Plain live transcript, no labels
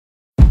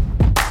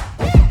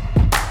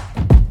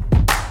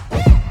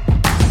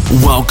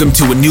Welcome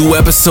to a new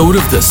episode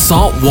of the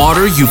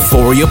Saltwater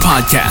Euphoria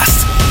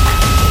Podcast.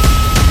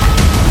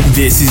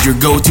 This is your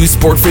go-to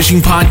sport fishing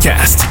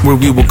podcast, where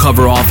we will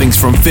cover all things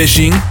from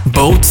fishing,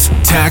 boats,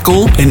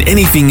 tackle, and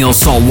anything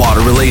else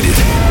saltwater related.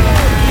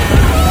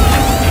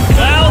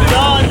 Well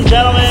done,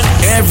 gentlemen.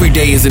 Every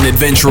day is an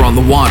adventure on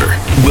the water.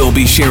 We'll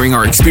be sharing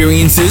our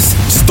experiences,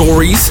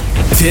 stories,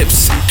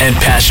 tips, and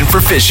passion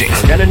for fishing.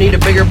 Gonna need a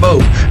bigger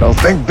boat. So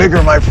think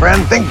bigger, my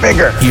friend. Think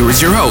bigger. Here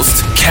is your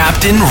host,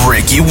 Captain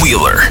Ricky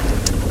Wheeler.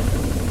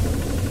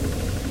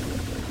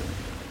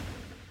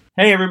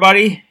 Hey,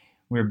 everybody.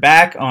 We're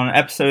back on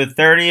episode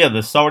 30 of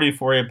the Saltwater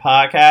Euphoria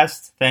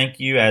Podcast. Thank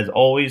you, as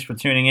always, for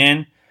tuning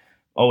in.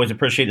 Always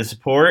appreciate the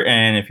support.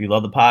 And if you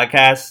love the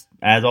podcast,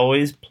 as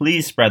always,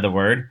 please spread the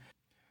word.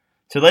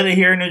 So lately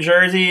here in New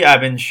Jersey,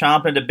 I've been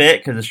chomping a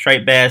bit because the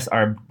striped bass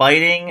are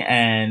biting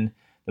and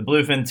the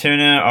bluefin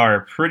tuna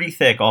are pretty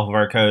thick off of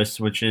our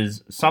coast, which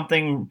is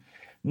something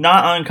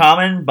not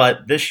uncommon,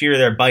 but this year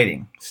they're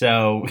biting.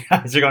 So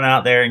guys are going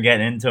out there and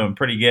getting into them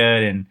pretty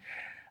good. And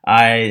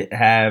I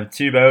have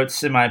two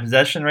boats in my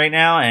possession right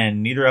now,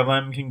 and neither of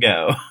them can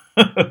go.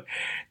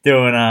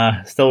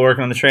 Still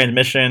working on the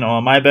transmission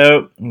on my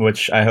boat,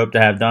 which I hope to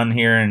have done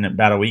here in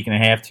about a week and a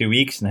half, 2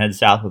 weeks, and head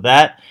south with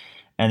that.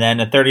 And then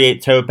the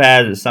 38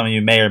 Topaz is something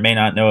you may or may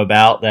not know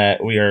about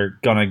that we are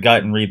going to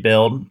gut and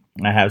rebuild.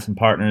 I have some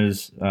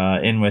partners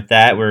in with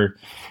that.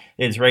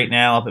 It's right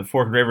now up at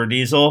Fork River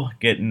Diesel,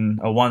 getting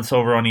a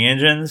once-over on the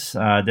engines.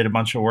 Did a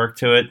bunch of work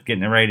to it,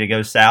 getting it ready to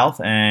go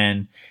south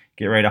and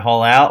get ready to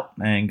haul out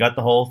and gut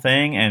the whole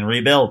thing and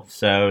rebuild.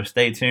 So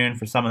stay tuned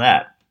for some of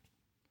that.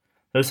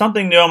 So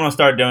something new I'm going to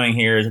start doing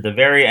here is at the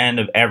very end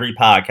of every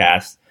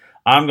podcast,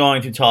 I'm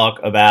going to talk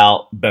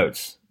about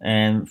boats.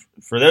 And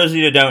for those of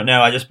you who don't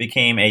know, I just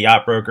became a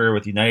yacht broker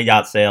with United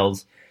Yacht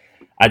Sales.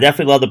 I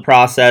definitely love the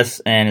process,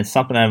 and it's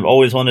something I've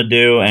always wanted to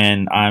do,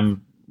 and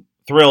I'm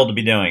thrilled to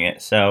be doing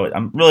it. So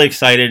I'm really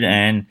excited.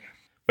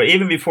 But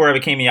even before I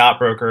became a yacht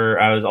broker,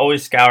 I was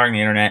always scouring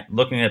the internet,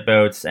 looking at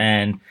boats,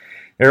 and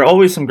there are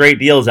always some great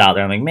deals out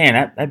there. I'm like, man,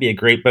 that'd be a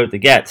great boat to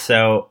get.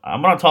 So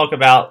I'm going to talk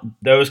about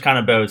those kind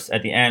of boats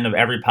at the end of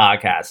every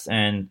podcast.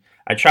 And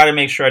I try to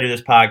make sure I do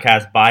this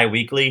podcast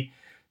bi-weekly.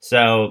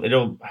 So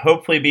it'll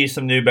hopefully be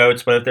some new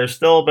boats. But if there's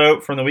still a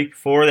boat from the week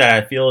before that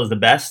I feel is the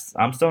best,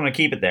 I'm still going to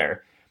keep it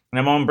there. And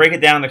I'm going to break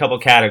it down in a couple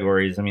of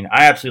categories. I mean,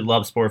 I absolutely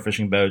love sport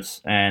fishing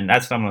boats. And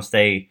that's what I'm going to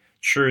stay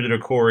true to the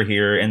core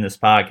here in this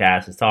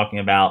podcast, is talking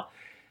about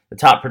the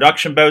top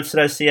production boats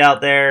that I see out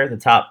there, the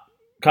top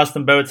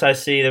custom boats I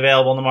see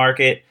available in the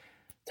market,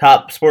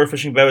 top sport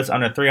fishing boats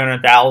under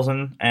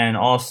 300,000, and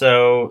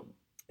also,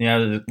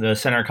 the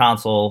center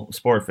console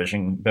sport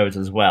fishing boats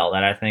as well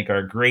that I think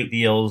are great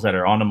deals that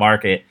are on the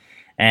market.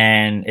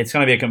 And it's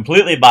going to be a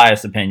completely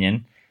biased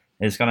opinion.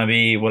 It's going to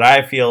be what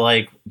I feel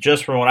like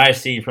just from what I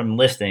see from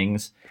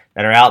listings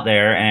that are out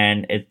there,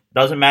 and it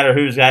doesn't matter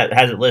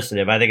has it listed.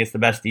 If I think it's the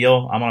best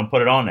deal, I'm going to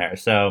put it on there.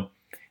 So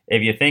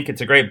if you think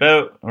it's a great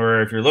boat,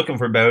 or if you're looking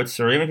for boats,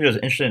 or even if you're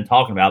just interested in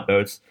talking about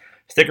boats,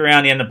 stick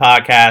around the end of the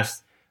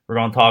podcast. We're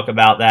going to talk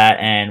about that.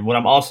 And what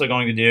I'm also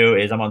going to do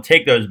is I'm going to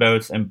take those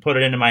boats and put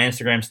it into my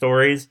Instagram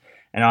stories.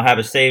 And I'll have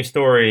a saved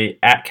story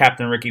at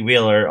Captain Ricky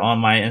Wheeler on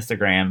my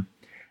Instagram.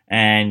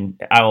 And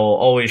I will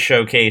always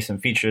showcase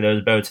and feature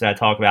those boats that I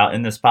talk about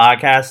in this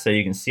podcast so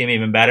you can see them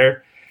even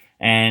better.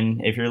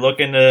 And if you're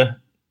looking to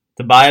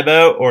buy a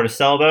boat or to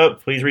sell a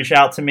boat, please reach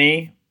out to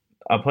me.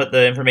 I'll put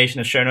the information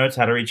in the show notes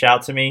how to reach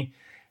out to me.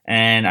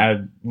 And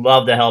I'd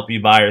love to help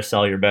you buy or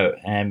sell your boat.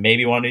 And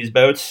maybe one of these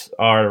boats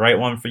are the right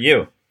one for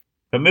you.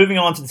 But moving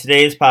on to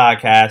today's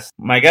podcast,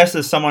 my guest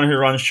is someone who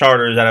runs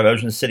charters out of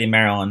Ocean City,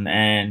 Maryland,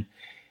 and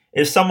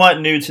is somewhat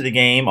new to the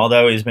game,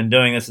 although he's been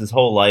doing this his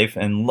whole life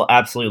and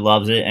absolutely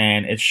loves it.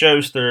 And it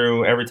shows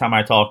through every time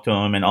I talk to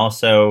him, and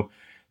also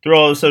through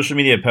all the social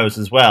media posts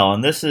as well.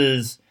 And this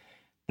is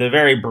the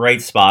very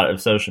bright spot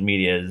of social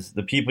media, is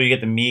the people you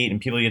get to meet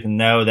and people you get to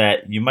know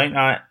that you might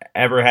not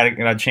ever had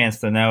a chance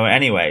to know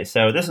anyway.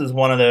 So this is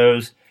one of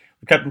those.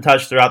 We kept in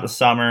touch throughout the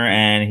summer,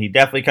 and he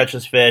definitely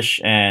catches fish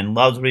and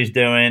loves what he's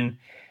doing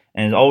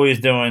and is always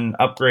doing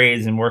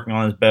upgrades and working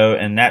on his boat,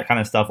 and that kind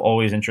of stuff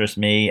always interests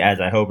me,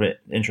 as I hope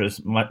it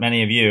interests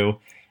many of you.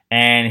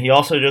 And he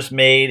also just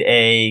made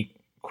a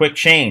quick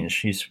change.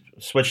 He's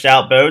switched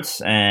out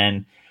boats,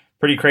 and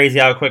pretty crazy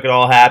how quick it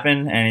all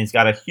happened, and he's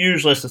got a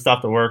huge list of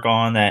stuff to work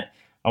on that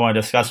I want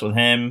to discuss with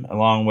him,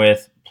 along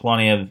with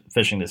plenty of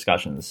fishing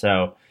discussions.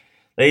 So,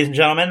 ladies and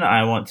gentlemen,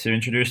 I want to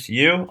introduce to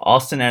you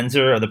Austin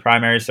Ensor of the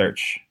Primary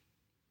Search.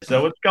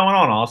 So what's going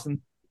on,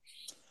 Austin?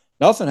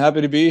 Nothing. Happy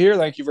to be here.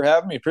 Thank you for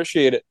having me.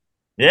 Appreciate it.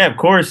 Yeah, of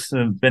course.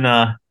 I've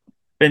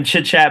been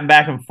chit-chatting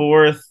back and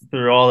forth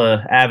through all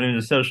the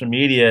avenues of social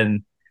media,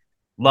 and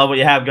love what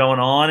you have going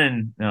on.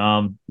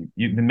 And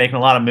you've been making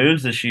a lot of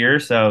moves this year,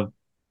 so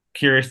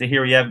curious to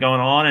hear what you have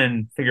going on,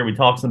 and figure we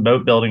talk some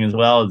boat building as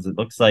well, as it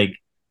looks like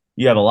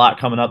you have a lot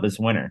coming up this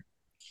winter.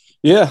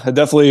 Yeah,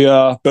 definitely.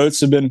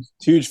 Boats have been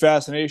huge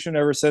fascination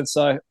ever since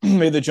I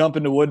made the jump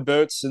into wood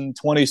boats in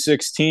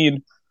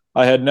 2016.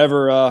 I had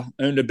never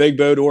owned a big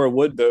boat or a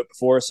wood boat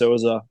before, so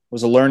it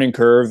was a learning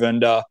curve.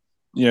 And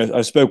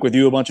I spoke with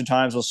you a bunch of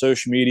times on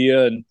social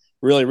media and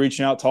really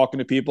reaching out, talking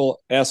to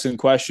people, asking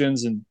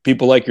questions, and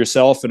people like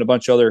yourself and a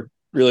bunch of other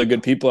really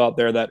good people out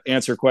there that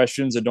answer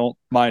questions and don't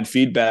mind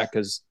feedback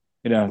is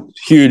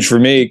huge for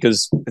me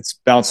because it's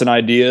bouncing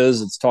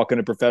ideas, it's talking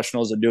to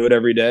professionals that do it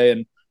every day.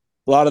 And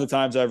a lot of the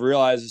times I've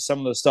realized some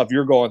of the stuff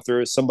you're going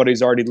through is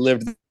somebody's already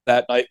lived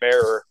that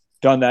nightmare or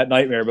done that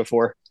nightmare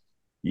before.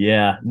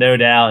 Yeah, no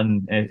doubt.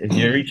 And if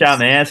you reach out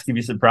and ask, you'd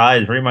be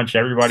surprised. Pretty much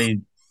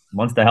everybody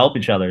wants to help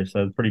each other,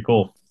 so it's pretty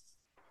cool.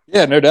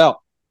 Yeah, no doubt.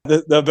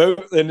 The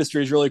boat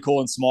industry is really cool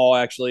and small.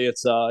 Actually,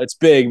 it's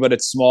big, but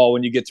it's small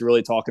when you get to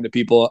really talking to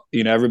people.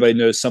 Everybody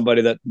knows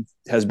somebody that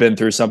has been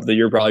through something that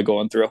you're probably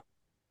going through.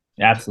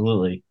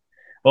 Absolutely.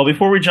 Well,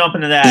 before we jump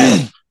into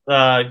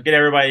that, get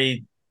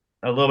everybody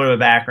a little bit of a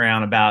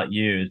background about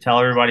you. Tell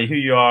everybody who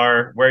you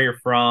are, where you're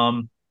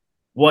from,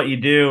 what you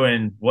do,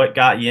 and what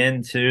got you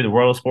into the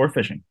world of sport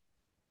fishing.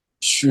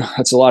 Sure,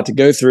 that's a lot to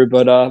go through,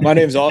 but my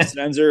name is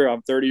Austin Ensor.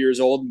 I'm 30 years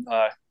old,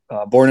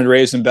 born and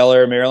raised in Bel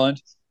Air,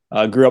 Maryland.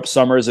 Grew up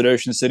summers at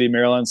Ocean City,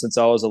 Maryland since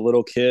I was a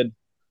little kid.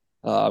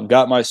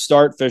 Got my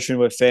start fishing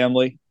with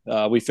family.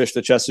 We fished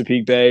the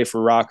Chesapeake Bay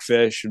for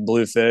rockfish and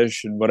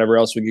bluefish and whatever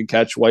else we could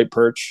catch, white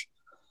perch,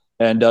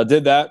 and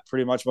did that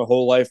pretty much my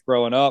whole life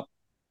growing up.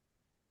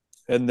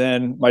 And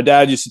then my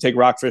dad used to take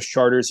rockfish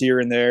charters here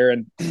and there,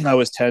 and I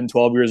was 10,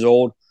 12 years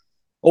old,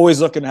 always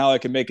looking how I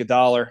could make a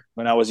dollar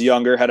when I was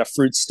younger. Had a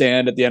fruit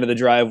stand at the end of the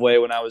driveway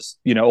when I was,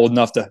 old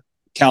enough to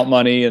count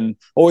money, and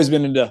always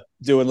been into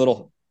doing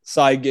little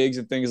side gigs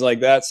and things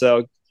like that.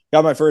 So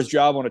got my first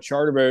job on a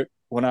charter boat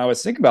when I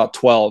was, I think, about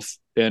 12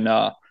 in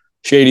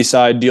Shady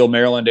Side, Deal,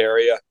 Maryland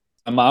area.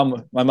 My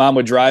mom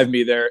would drive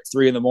me there at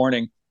 3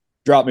 a.m,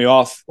 drop me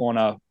off on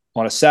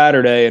a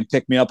Saturday and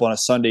pick me up on a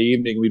Sunday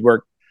evening. We'd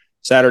work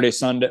Saturday,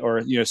 Sunday,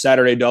 or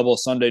Saturday double,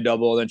 Sunday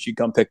double, and then she'd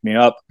come pick me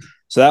up.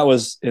 So that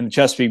was in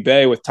Chesapeake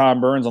Bay with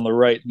Tom Burns on the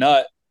right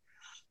nut.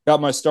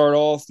 Got my start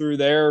all through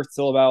there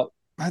till about,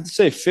 I'd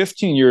say,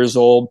 15 years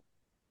old.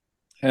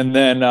 And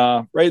then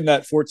right in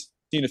that 14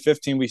 to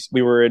 15,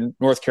 we were in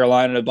North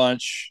Carolina a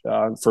bunch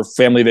for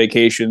family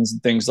vacations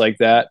and things like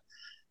that.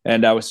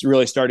 And I was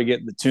really started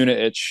getting the tuna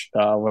itch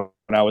when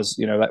I was,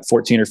 that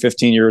 14 or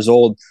 15 years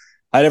old.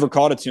 I never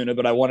caught a tuna,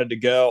 but I wanted to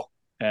go.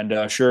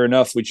 And sure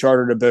enough, we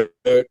chartered a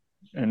boat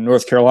in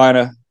North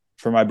Carolina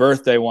for my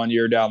birthday one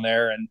year down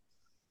there. And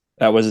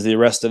that was the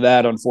rest of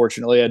that.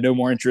 Unfortunately, I had no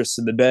more interest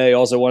in the bay.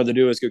 All I wanted to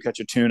do was go catch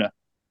a tuna.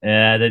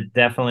 Yeah, that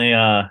definitely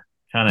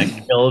kind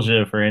of kills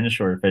you for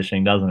inshore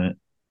fishing, doesn't it?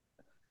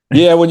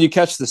 Yeah, when you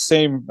catch the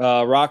same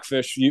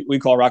rockfish, we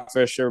call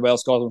rockfish, everybody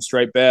else calls them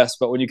striped bass,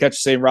 but when you catch the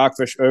same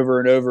rockfish over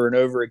and over and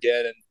over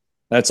again, and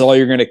that's all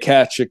you're going to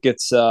catch, it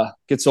gets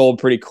old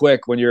pretty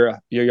quick when you're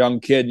a young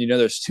kid. And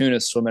there's tuna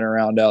swimming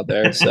around out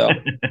there. So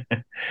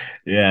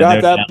yeah, got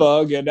no that doubt.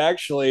 bug. And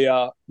actually,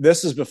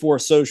 this is before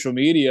social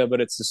media,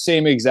 but it's the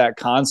same exact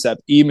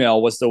concept.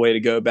 Email was the way to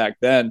go back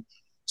then.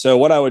 So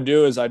what I would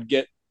do is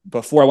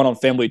before I went on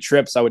family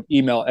trips, I would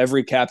email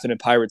every captain at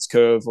Pirates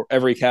Cove or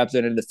every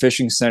captain in the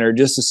fishing center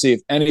just to see if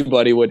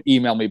anybody would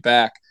email me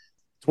back.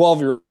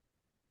 12-year,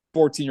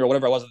 14-year,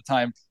 whatever I was at the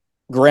time,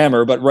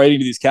 grammar, but writing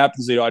to these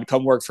captains, I'd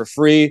come work for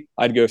free.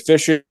 I'd go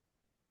fishing,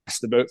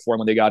 the boat for them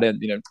when they got in.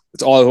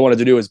 It's all I wanted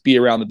to do was be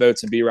around the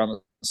boats and be around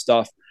the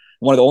stuff.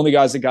 One of the only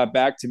guys that got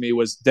back to me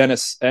was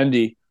Dennis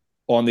Endy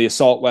on the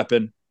assault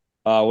weapon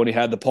when he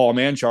had the Paul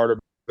Mann charter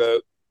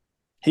boat.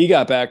 He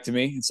got back to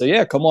me and said,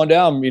 yeah, come on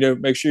down,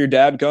 make sure your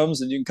dad comes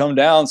and you can come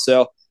down.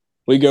 So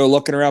we go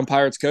looking around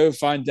Pirates Cove,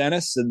 find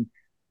Dennis, and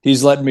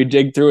he's letting me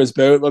dig through his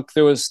boat, look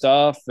through his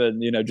stuff,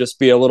 and, just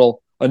be a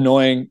little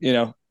annoying,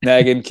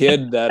 nagging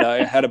kid that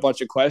I had a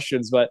bunch of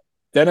questions. But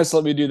Dennis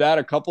let me do that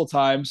a couple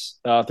times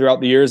throughout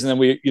the years. And then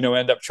we,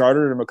 end up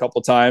chartering him a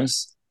couple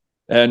times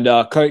and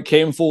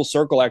came full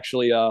circle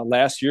actually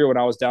last year when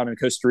I was down in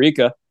Costa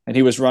Rica and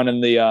he was running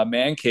the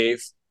man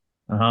cave.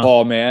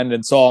 Paul Mann,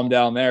 and saw him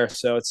down there.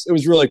 So it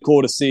was really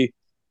cool to see.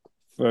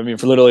 I mean,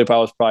 for literally, if I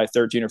was probably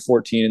 13 or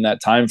 14 in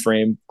that time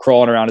frame,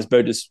 crawling around his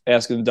boat, just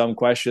asking dumb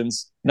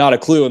questions, not a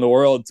clue in the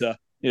world to,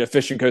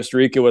 fish in Costa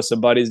Rica with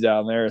some buddies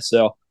down there.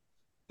 So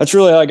that's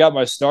really how I got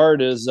my start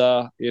is,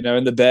 in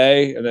the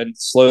bay, and then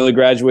slowly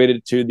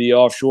graduated to the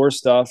offshore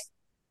stuff.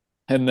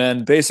 And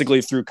then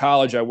basically through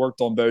college, I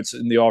worked on boats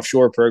in the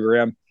offshore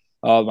program.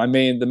 The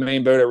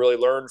main boat I really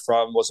learned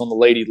from was on the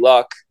Lady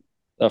Luck.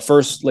 The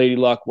first Lady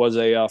Luck was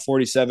a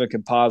 47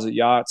 composite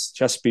yachts,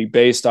 Chesapeake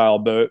Bay style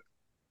boat.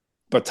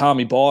 But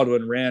Tommy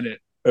Baldwin ran it,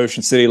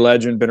 Ocean City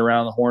legend, been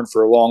around the horn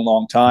for a long,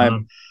 long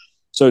time.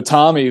 So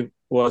Tommy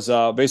was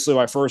basically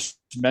my first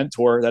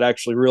mentor that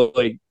actually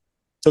really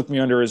took me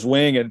under his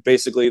wing. And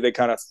basically they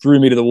kind of threw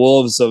me to the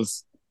wolves of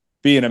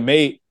being a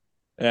mate.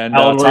 And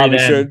How old were you Tommy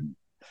then?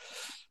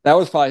 that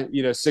was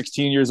probably,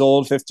 16 years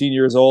old, 15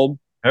 years old.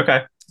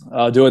 Okay.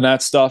 Doing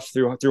that stuff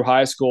through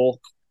high school.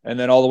 And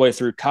then all the way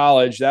through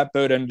college, that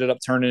boat ended up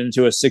turning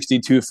into a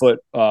 62-foot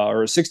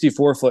or a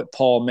 64-foot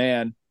Paul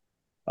Mann.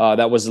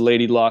 That was the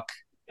Lady Luck.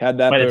 Had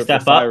that Might it boat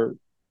for step up?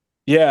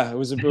 Yeah, it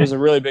was a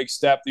really big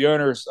step. The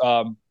owner's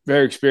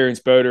very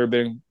experienced boater,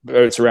 been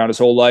boats around his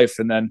whole life,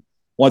 and then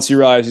once he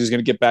realized he was going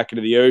to get back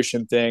into the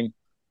ocean thing,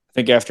 I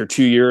think after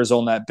 2 years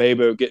on that bay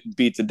boat getting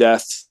beat to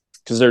death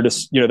because they're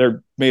just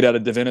they're made out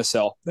of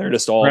Divinycell. They're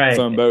just all Right.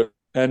 foam boat,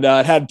 and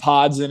it had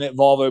pods in it,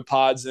 Volvo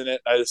pods in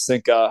it. I just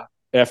think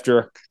after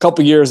a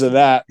couple years of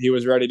that, he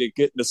was ready to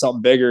get into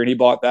something bigger, and he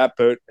bought that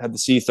boat. Had the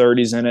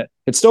C30s in it.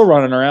 It's still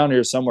running around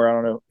here somewhere. I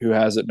don't know who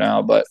has it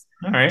now, but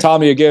All right.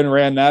 Tommy again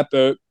ran that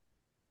boat,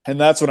 and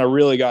that's when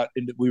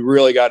we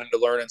really got into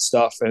learning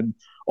stuff. And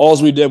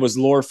all we did was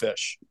lure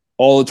fish.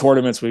 All the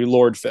tournaments we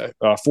lured fish,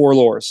 4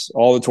 lures.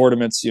 All the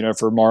tournaments,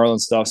 for marlin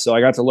stuff. So I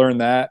got to learn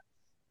that.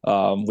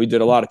 We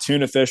did a lot of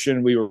tuna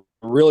fishing. We were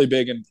really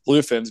big in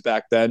bluefins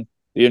back then.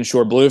 The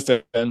inshore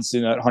bluefins,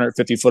 that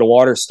 150 foot of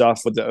water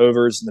stuff with the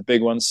overs and the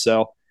big ones.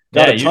 So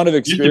got a ton of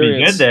experience.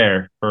 Used to be good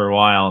there for a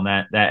while in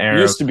that era.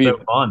 Used to be so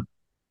fun.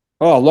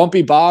 Oh,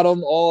 lumpy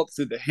bottom, all up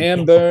through the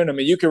ham bone. I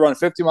mean, you could run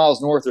 50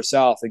 miles north or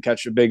south and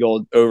catch a big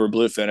old over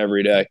bluefin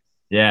every day.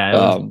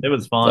 Yeah, it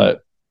was fun.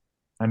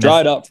 But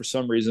dried up for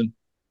some reason.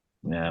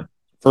 Yeah.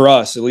 For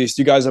us, at least.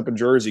 You guys up in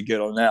Jersey get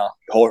them now.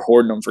 You're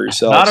hoarding them for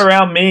yourselves. Not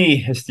around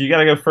me. You got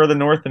to go further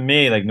north than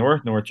me, like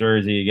North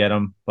Jersey. You get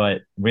them,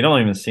 but we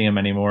don't even see them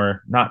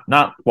anymore. Not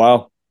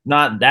wow,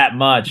 not that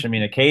much. I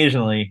mean,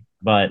 occasionally,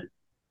 but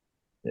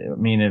I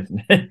mean,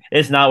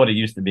 it's not what it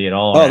used to be at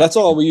all. Oh, that's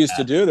all we used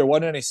to do. There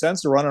wasn't any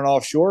sense to running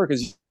offshore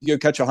because you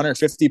could catch a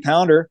 150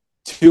 pounder,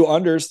 2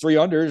 unders, 3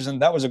 unders,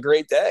 and that was a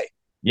great day.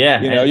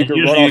 Yeah, you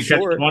could run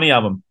offshore. Catch 20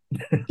 of them.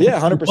 Yeah,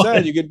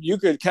 100%. You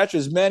could catch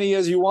as many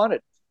as you wanted.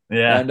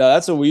 Yeah, and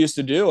that's what we used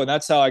to do, and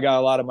that's how I got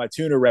a lot of my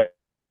tuna right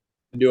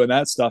doing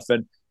that stuff.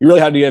 And you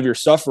really had to have your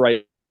stuff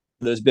right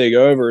for those big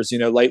overs.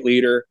 Light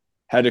leader,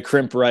 had to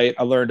crimp right.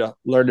 I learned a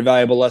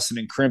valuable lesson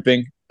in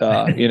crimping.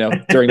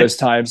 During those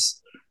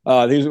times.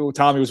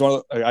 Tommy was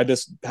one of I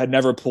just had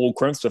never pulled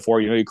crimps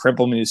before. You crimp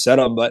them and you set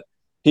them, but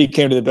he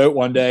came to the boat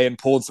one day and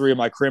pulled 3 of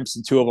my crimps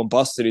and 2 of them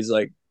busted. He's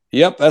like,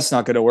 "Yep, that's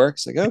not going to work."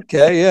 It's like,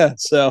 okay, yeah.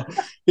 So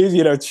he's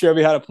showed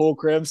me how to pull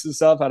crimps and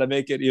stuff, how to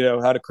make it,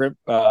 how to crimp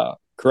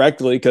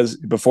correctly. Because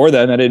before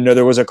then, I didn't know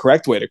there was a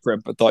correct way to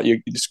crimp. I thought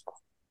you just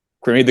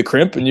made the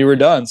crimp and you were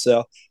done. So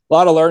a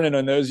lot of learning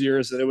in those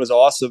years, and it was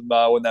awesome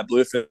when that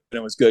bluefin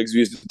was good because we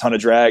used a ton of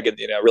drag and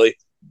really.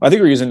 I think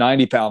we were using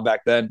 90 pound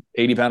back then,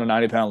 80 pound and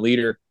 90 pound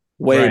leader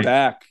way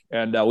back.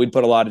 And we'd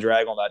put a lot of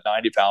drag on that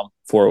 90 pound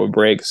before it would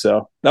break.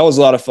 So that was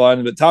a lot of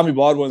fun. But Tommy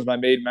Baldwin was my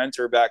main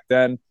mentor back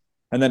then,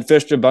 and then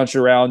fished a bunch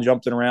around,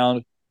 jumping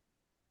around.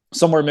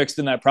 Somewhere mixed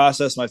in that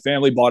process, my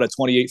family bought a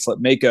 28-foot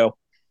Mako.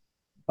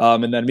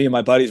 And then me and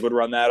my buddies would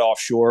run that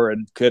offshore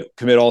and could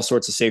commit all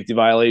sorts of safety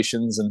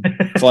violations and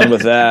fun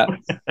with that.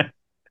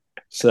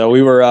 So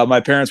we were, my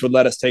parents would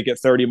let us take it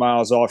 30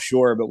 miles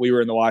offshore, but we were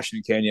in the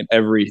Washington Canyon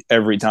every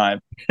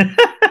time.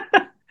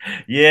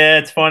 Yeah,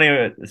 it's funny.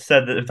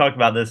 We talked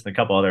about this in a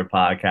couple other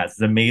podcasts.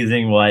 It's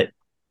amazing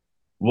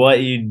what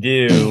you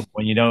do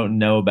when you don't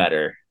know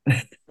better.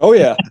 Oh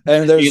yeah,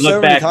 and there's you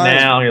look back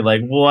now, you're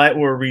like, what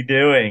were we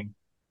doing?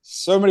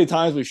 So many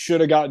times we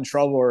should have got in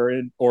trouble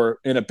or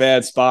in a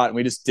bad spot, and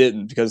we just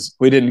didn't because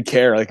we didn't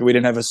care. Like we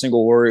didn't have a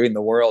single worry in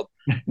the world.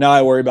 Now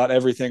I worry about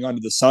everything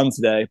under the sun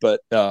today, but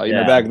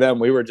back then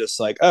we were just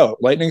like, oh,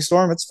 lightning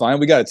storm, it's fine.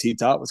 We got a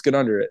T-top, let's get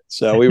under it.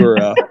 So we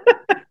were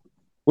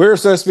we were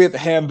supposed to be at the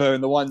ham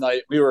bone the one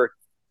night. We were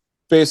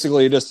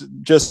basically just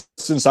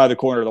inside the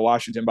corner of the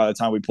Washington by the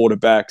time we pulled it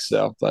back.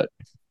 So, but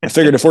I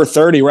figured if we're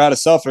 30, we're out of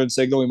Suffolk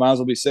signal, we might as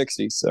well be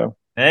 60. So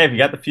hey, if you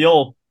got the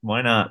fuel,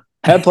 why not?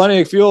 Had plenty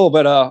of fuel,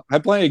 but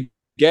had plenty of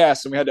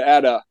gas, and we had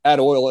to add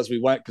oil as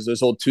we went because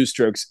those old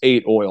 2-strokes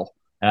ate oil.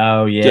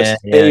 Oh yeah,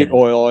 just ate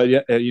oil.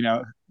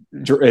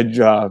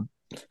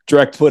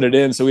 Direct put it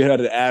in, so we had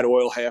to add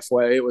oil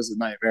halfway. It was a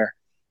nightmare,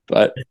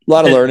 but a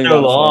lot of learning.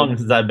 So long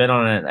since I've been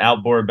on an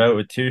outboard boat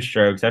with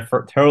 2-strokes, I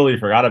totally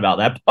forgot about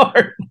that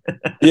part.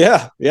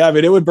 yeah. I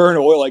mean, it would burn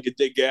oil like it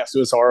did gas. It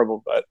was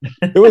horrible, but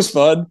it was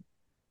fun.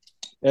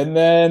 And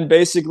then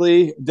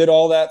basically did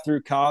all that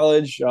through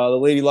college. The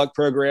Lady Luck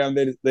program,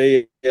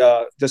 they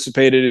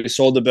dissipated. We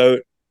sold the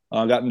boat,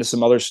 got into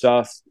some other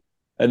stuff.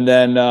 And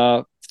then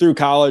through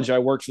college, I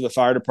worked for the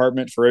fire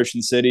department for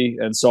Ocean City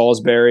and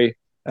Salisbury.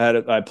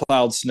 I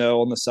plowed snow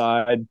on the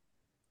side.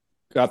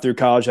 Got through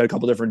college, had a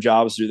couple different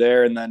jobs through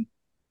there. And then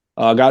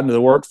got into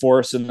the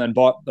workforce and then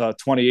bought a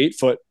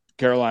 28-foot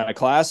Carolina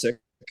Classic.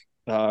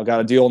 Got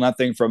a deal on that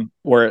thing from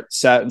where it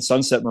sat in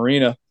Sunset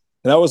Marina.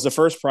 And that was the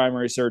first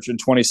primary search in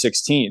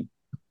 2016.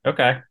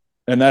 Okay.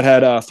 And that had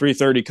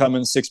 330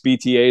 Cummins, 6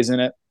 BTAs in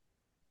it.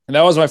 And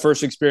that was my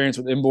first experience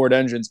with inboard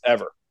engines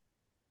ever.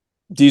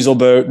 Diesel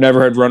boat,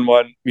 never had run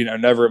one,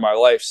 never in my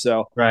life.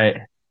 So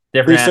right.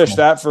 We fished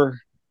that for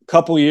a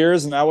couple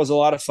years, and that was a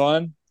lot of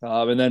fun.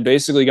 And then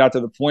basically got to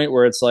the point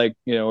where it's like,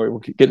 we're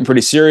getting pretty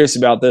serious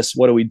about this.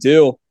 What do we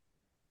do?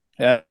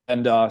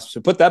 And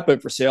so put that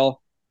boat for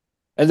sale.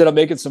 Ended up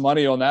making some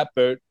money on that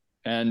boat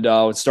and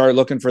started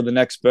looking for the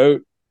next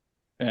boat.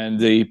 And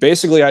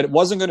basically I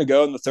wasn't going to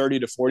go in the 30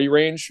 to 40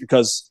 range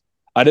because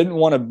I didn't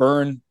want to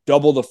burn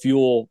double the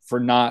fuel for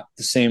not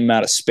the same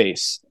amount of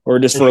space, or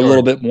just for a Sure.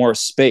 little bit more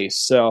space.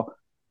 So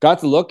got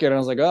to look at it and I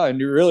was like, oh, I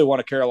really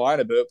want a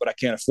Carolina boat, but I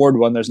can't afford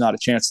one. There's not a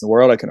chance in the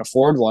world I can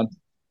afford one.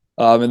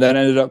 And then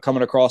ended up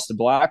coming across the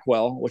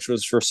Blackwell, which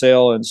was for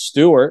sale in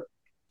Stewart.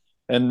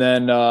 And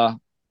then,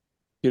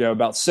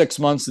 about 6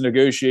 months of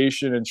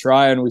negotiation and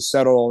trying, we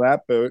settled on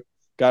that boat.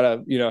 Got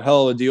a,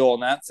 hell of a deal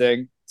on that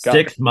thing. Got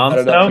 6 months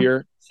it up though.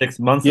 here. 6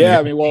 months. Yeah,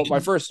 I mean, well, my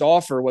first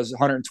offer was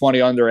 120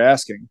 under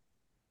asking.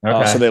 So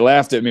Okay. they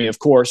laughed at me, of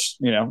course.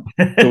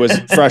 It was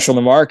fresh on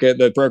the market.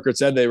 The broker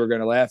said they were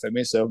going to laugh at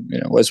me. So,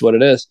 it was what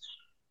it is.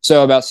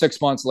 So about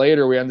 6 months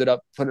later, we ended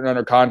up putting it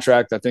under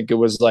contract. I think it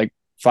was like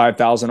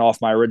 5,000 off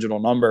my original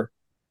number.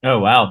 Oh,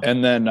 wow.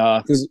 And then,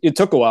 because it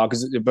took a while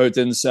because the boat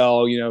didn't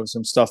sell,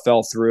 some stuff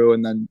fell through,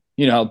 and then,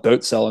 how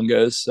boat selling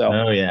goes. So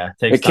Oh, yeah.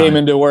 Takes it came time.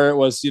 into where it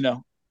was,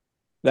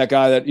 that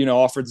guy that,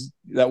 offered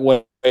that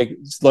way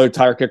low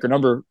tire kicker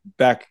number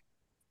back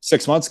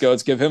 6 months ago.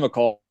 Let's give him a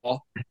call.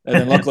 And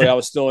then luckily I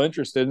was still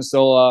interested, and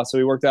still, so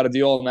we worked out a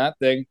deal on that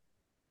thing.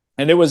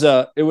 And it was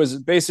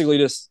basically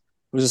just,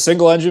 it was a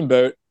single engine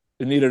boat.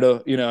 It needed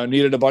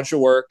a bunch of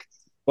work,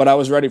 but I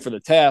was ready for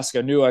the task.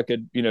 I knew I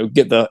could,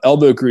 get the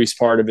elbow grease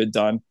part of it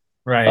done.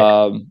 Right.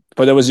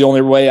 But that was the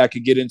only way I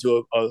could get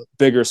into a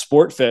bigger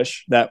sport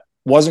fish that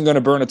wasn't going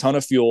to burn a ton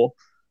of fuel,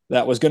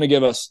 that was going to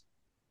give us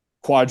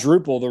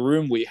quadruple the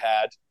room we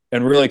had,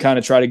 and really kind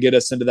of try to get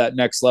us into that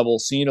next level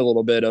scene a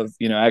little bit of,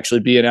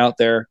 actually being out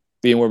there,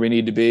 being where we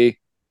need to be.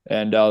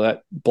 And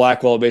that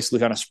Blackwell basically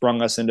kind of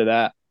sprung us into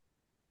that,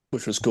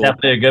 which was cool.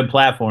 Definitely a good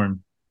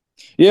platform.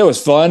 Yeah, it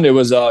was fun. It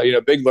was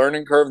big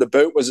learning curve. The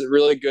boat was in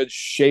really good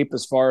shape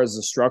as far as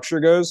the structure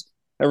goes.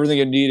 Everything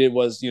it needed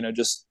was,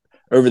 just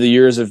over the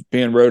years of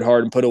being rode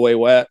hard and put away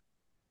wet.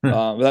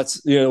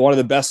 That's one of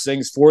the best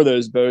things for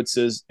those boats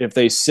is if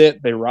they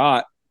sit, they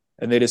rot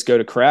and they just go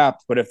to crap.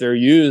 But if they're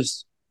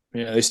used,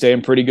 they stay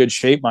in pretty good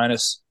shape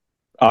minus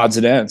odds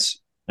and ends.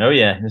 Oh,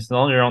 yeah. As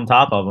long as you're on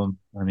top of them.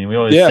 I mean, we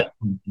always Yeah,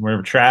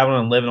 we're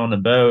traveling and living on the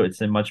boat.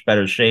 It's in much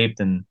better shape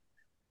than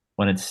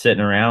when it's sitting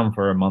around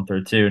for a month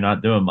or two,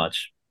 not doing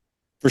much.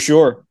 for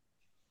sure.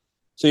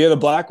 So yeah, the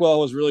Blackwell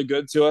was really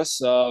good to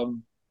us.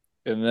 And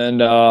then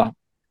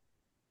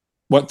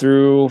went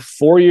through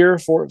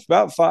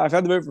about five. I've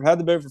had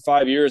the boat for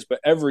 5 years, but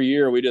every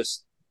year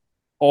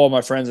all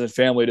my friends and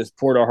family just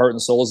poured our heart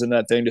and souls in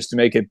that thing just to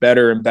make it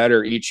better and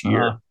better each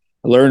year. Uh-huh.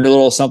 I learned a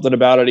little something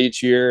about it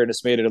each year and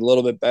just made it a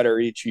little bit better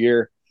each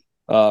year.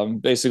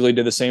 Basically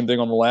did the same thing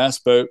on the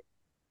last boat,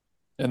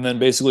 and then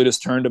basically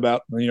just turned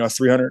about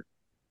 300%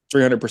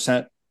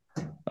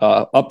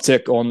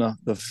 uptick on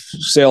the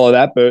sale of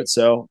that boat.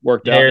 So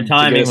worked out. Your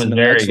timing was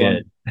very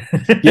good.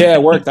 Yeah,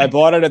 it worked. I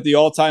bought it at the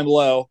all-time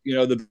low,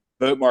 the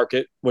boat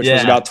market, which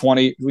was about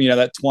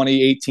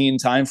 2018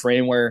 time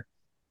frame where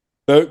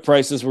boat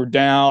prices were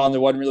down.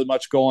 There wasn't really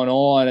much going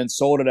on, and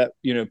sold it at,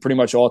 pretty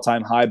much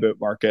all-time high boat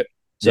market.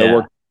 So it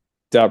worked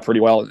out pretty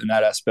well in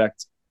that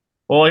aspect.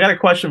 Well, I got a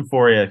question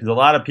for you, because a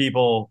lot of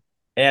people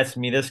ask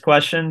me this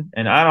question,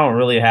 and I don't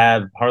really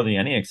have hardly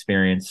any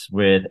experience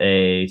with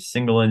a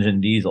single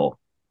engine diesel.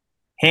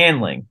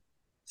 Handling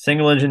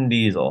single engine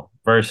diesel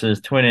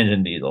versus twin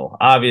engine diesel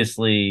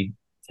obviously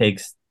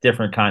takes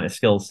different kind of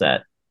skill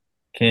set.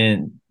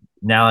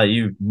 Now that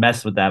you've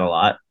messed with that a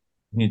lot,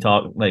 can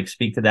you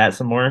speak to that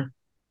some more?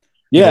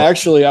 Yeah,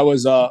 actually,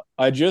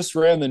 I just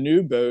ran the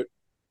new boat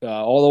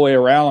all the way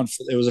around.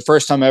 It was the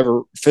first time I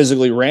ever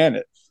physically ran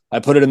it. I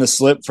put it in the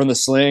slip from the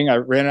sling. I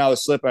ran it out of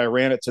the slip. I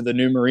ran it to the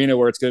new marina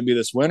where it's going to be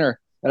this winter.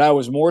 And I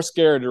was more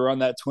scared to run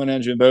that twin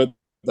engine boat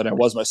than I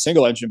was my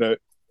single engine boat,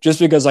 just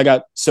because I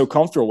got so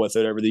comfortable with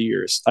it over the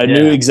years. I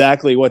knew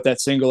exactly what that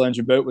single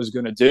engine boat was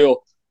going to do.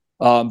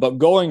 But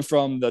going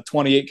from the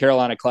 28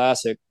 Carolina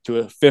Classic to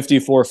a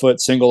 54-foot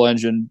single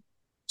engine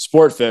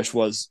sport fish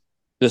was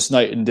this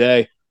night and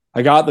day.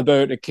 I got the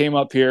boat. It came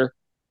up here.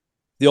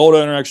 The old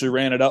owner actually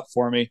ran it up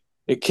for me.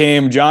 It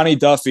came, Johnny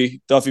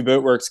Duffy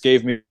Boatworks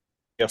gave me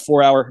a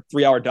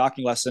 3-hour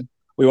docking lesson.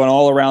 We went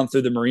all around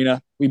through the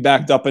marina. We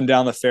backed up and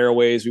down the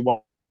fairways. We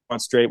went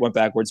straight, went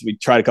backwards. We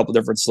tried a couple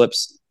different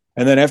slips.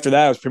 And then after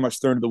that, I was pretty much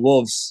thrown to the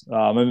wolves.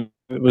 And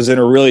it was in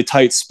a really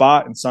tight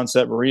spot in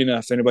Sunset Marina.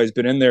 If anybody's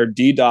been in there,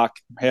 D-dock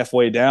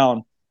halfway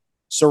down,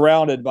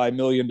 surrounded by $1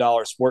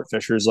 million sport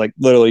fishers, like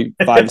literally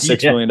 $5 to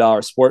 $6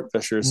 million sport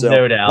fishers. So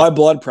no doubt.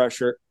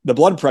 the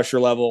blood pressure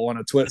level on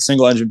a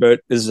single engine boat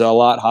is a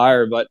lot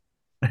higher, but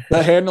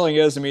the handling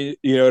is, it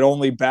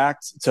only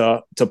backed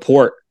to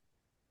port.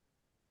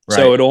 Right.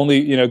 So it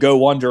only, go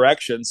one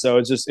direction. So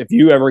it's just, if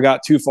you ever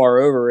got too far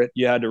over it,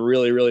 you had to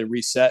really, really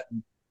reset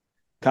and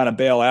kind of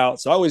bail out.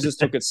 So I always just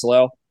took it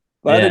slow.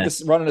 But I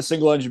think running a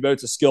single engine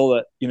boat's a skill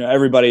that,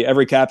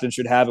 every captain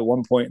should have at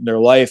one point in their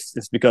life,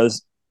 just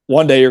because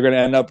one day you're going to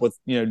end up with,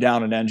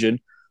 down an engine,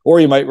 or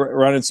you might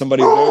run in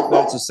somebody's boat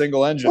that's a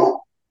single engine.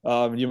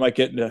 You might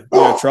get into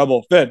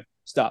trouble. Finn,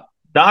 stop.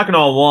 Docking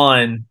on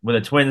one with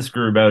a twin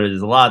screw boat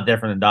is a lot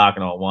different than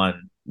docking on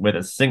one with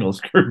a single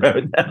screw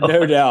boat.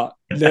 No doubt.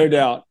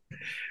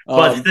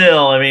 But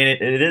still, I mean,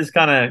 it is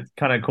kind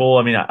of cool.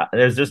 I mean,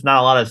 there's just not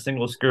a lot of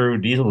single screw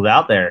diesels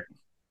out there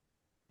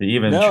to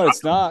even No, try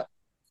it's them. not.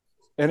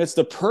 And it's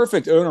the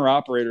perfect owner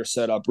operator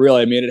setup,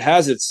 really. I mean, it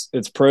has its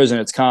pros and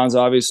its cons,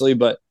 obviously,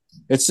 but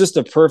it's just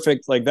a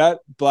perfect, like, that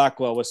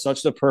Blackwell was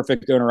such the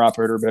perfect owner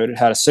operator boat. It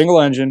had a single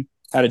engine,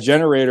 had a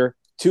generator,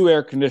 two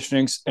air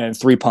conditionings, and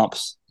three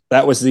pumps.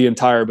 That was the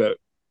entire boat.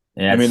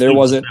 Yeah, I mean, it's there super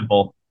wasn't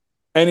simple.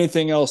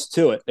 anything else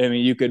to it. I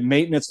mean, you could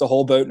maintenance the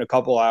whole boat in a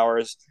couple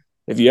hours.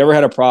 If you ever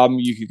had a problem,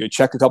 you could go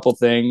check a couple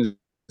things,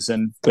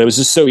 and but it was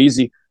just so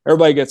easy.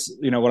 Everybody gets,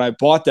 when I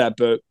bought that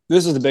boat,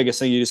 this is the biggest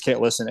thing. You just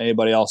can't listen to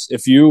anybody else.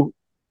 If you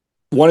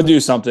want to do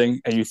something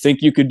and you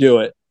think you could do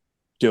it,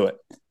 do it.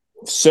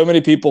 So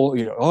many people,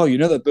 oh,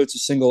 that boat's a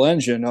single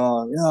engine.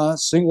 Oh, yeah,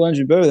 single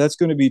engine boat. That's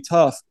going to be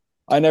tough.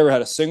 I never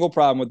had a single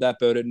problem with that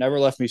boat. It never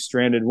left me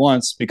stranded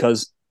once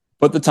because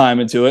put the time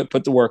into it,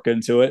 put the work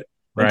into it,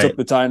 and Right. took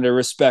the time to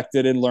respect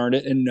it and learn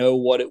it and know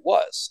what it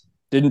was.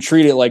 Didn't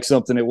treat it like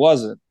something it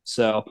wasn't.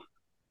 So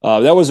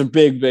that was a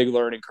big, big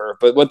learning curve.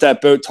 But what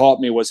that boat taught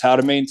me was how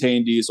to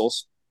maintain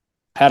diesels,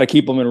 how to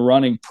keep them in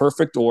running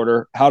perfect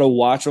order, how to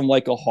watch them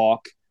like a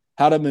hawk,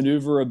 how to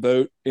maneuver a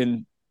boat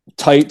in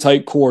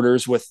tight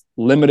quarters with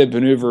limited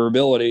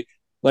maneuverability.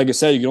 Like I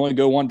said, you can only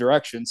go one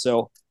direction.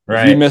 So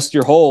if you Right. missed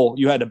your hole,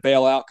 you had to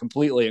bail out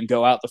completely and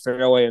go out the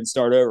fairway and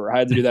start over. I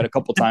had to do that a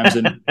couple times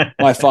in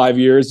my 5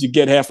 years. You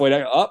get halfway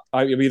down, up,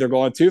 I'm either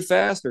going too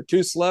fast or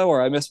too slow,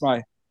 or I missed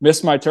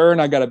my turn.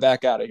 I got to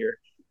back out of here.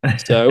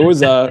 So it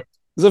was a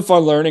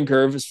fun learning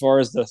curve as far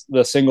as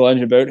the single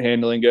engine boat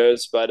handling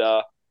goes. But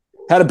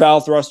had a bow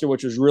thruster,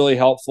 which was really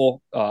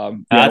helpful.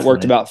 It That's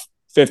worked nice. about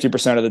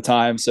 50% of the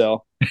time,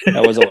 so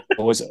that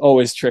was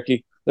always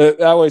tricky. I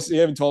always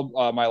even told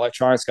my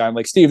electronics guy, I'm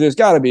like, Steve, there's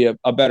got to be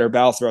a better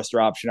bow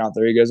thruster option out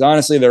there. He goes,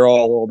 honestly, they're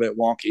all a little bit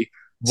wonky.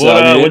 So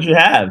I mean, What'd you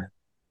have?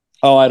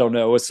 I don't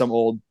know, it's some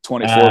old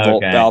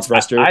 24-volt Okay. bow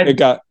thruster. I It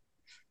got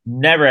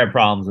never had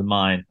problems with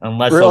mine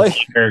unless a really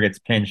wire gets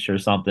pinched or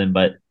something,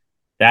 but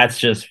that's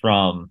just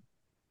from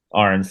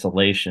our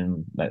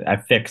installation. I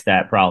fixed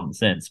that problem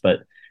since,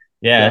 but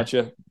yeah,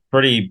 gotcha.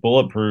 pretty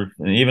bulletproof.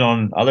 And even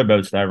on other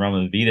boats that I run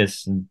with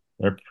Vetus,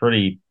 they're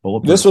pretty This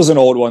bulletproof. was an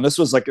old one. This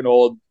was like an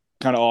old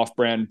kind of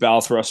off-brand bow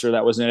thruster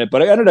that was in it,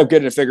 but I ended up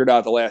getting it figured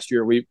out the last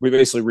year. We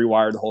basically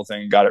rewired the whole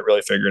thing and got it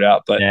really figured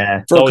out. But Yeah,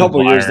 it's for a always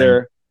couple of years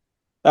wiring.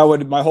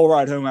 there, my whole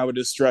ride home, I would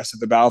just stress if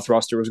the bow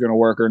thruster was going to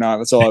work or not.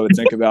 That's all I would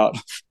think about.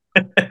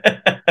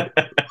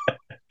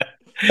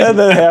 And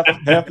then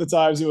half the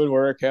times it would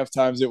work, half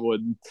times it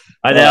wouldn't.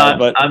 I know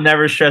But I'm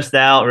never stressed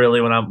out really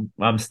when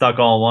I'm stuck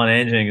on one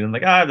engine. 'Cause I'm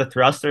like, I have the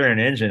thruster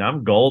and engine.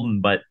 I'm golden.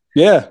 But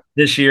yeah,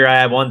 this year I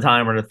had one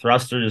time where the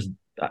thruster just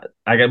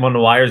I got one of the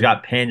wires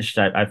got pinched.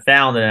 I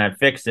found it and I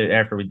fixed it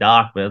after we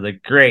docked. But I was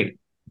like, great,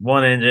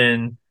 one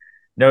engine,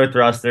 no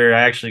thruster.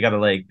 I actually got to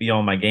like be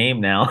on my game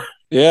now.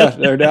 yeah,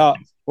 no doubt.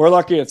 We're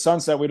lucky at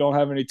Sunset we don't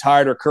have any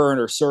tide or current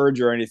or surge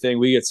or anything.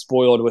 We get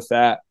spoiled with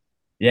that.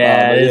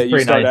 Yeah, But it yeah, is you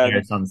pretty nice here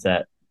at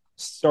Sunset.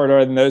 start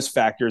adding those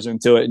factors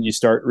into it, and you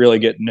start really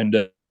getting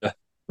into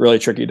really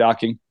tricky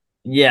docking.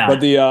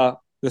 But Yeah,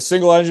 the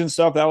single engine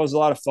stuff, that was a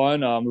lot of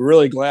fun.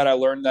 Really glad I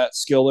learned that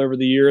skill over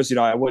the years.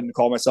 I wouldn't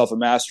call myself a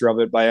master of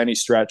it by any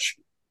stretch,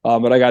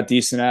 but I got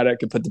decent at it.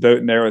 Could put the boat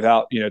in there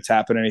without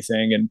tapping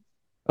anything,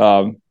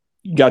 and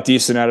got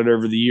decent at it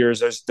over the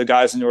years. There's the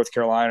guys in North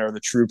Carolina are the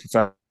true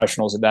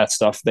professionals at that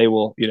stuff. They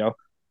will,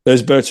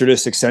 those boats are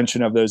just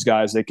extension of those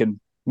guys. They can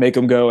make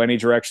them go any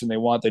direction they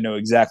want. They know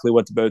exactly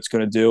what the boat's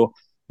going to do.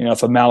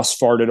 If a mouse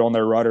farted on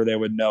their rudder, they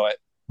would know it.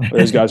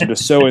 Those guys are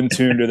just so in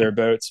tune to their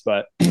boats.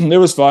 But it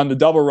was fun. The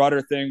double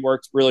rudder thing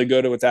worked really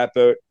good with that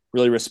boat.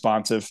 Really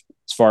responsive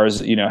as far as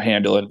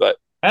handling. But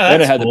oh, and it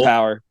that's had the cool.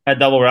 power. Had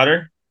double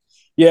rudder.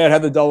 Yeah, it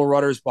had the double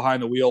rudders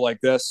behind the wheel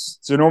like this.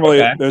 So normally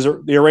Okay, those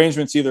are the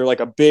arrangements either like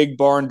a big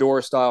barn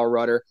door style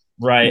rudder.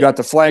 You right. got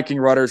the flanking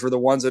rudders were the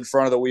ones in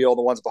front of the wheel,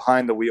 the ones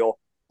behind the wheel,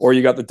 or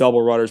you got the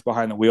double rudders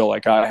behind the wheel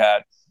like I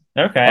had.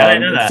 Okay, I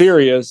didn't know In that.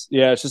 theory is,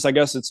 yeah, it's just I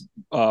guess it's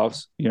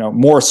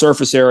more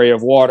surface area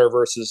of water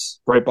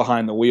versus right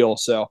behind the wheel.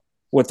 So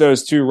with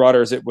those two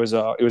rudders, it was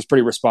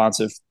pretty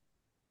responsive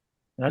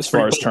That's as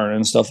far pretty as cool. turning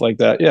and stuff like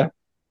that. Yeah.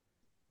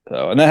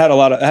 So and that had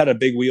it had a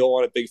big wheel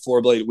on it, big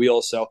 4 blade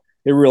wheel. So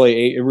it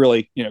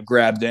really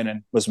grabbed in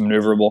and was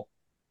maneuverable.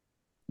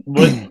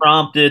 What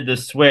prompted the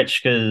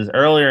switch? Because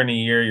earlier in the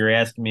year, you were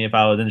asking me if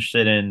I was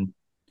interested in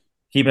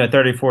keeping a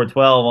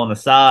 3412 on the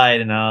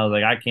side, and I was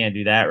like, I can't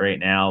do that right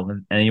now.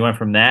 And you went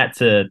from that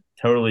to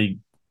totally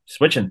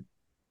switching.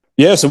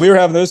 Yeah, so we were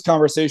having those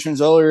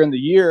conversations earlier in the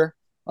year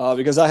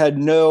because I had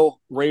no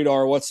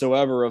radar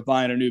whatsoever of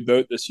buying a new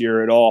boat this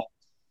year at all.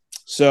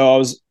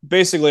 So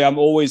I'm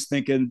always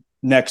thinking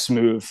next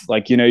move.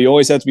 Like, you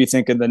always have to be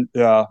thinking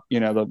the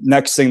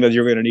next thing that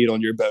you're going to need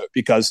on your boat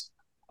because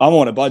I'm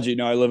on a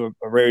budget. I live a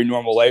very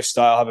normal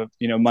lifestyle. I have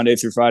a Monday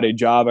through Friday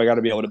job. I got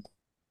to be able to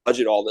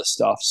budget all this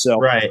stuff. So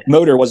Right.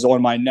 motor was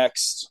on my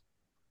next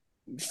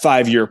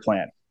 5-year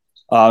plan.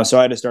 So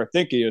I had to start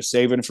thinking,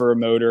 saving for a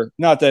motor.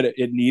 Not that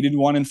it needed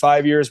one in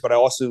 5 years, but I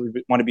also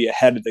want to be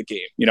ahead of the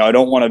game. I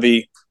don't want to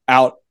be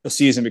out a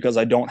season because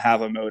I don't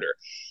have a motor.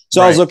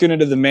 So I was looking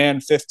into the Man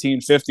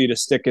 1550 to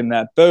stick in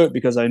that boat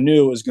because I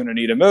knew it was going to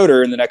need a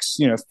motor in the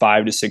next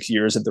 5 to 6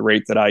 years at the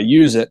rate that I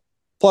use it.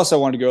 Plus, I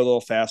wanted to go a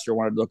little faster. I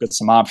wanted to look at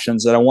some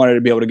options, and I wanted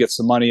to be able to get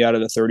some money out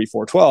of the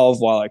 3412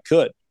 while I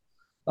could.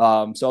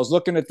 So I was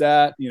looking at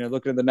that,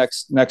 looking at the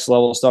next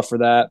level stuff for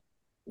that.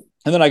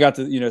 And then I got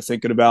to,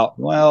 thinking about,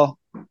 well,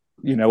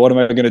 what am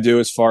I going to do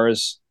as far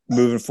as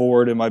moving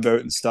forward in my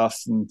boat and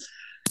stuff? And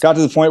got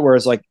to the point where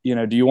it's like,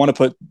 do you want to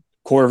put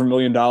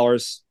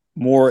 $250,000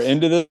 more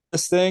into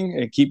this thing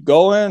and keep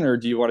going? Or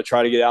do you want to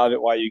try to get out of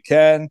it while you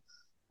can?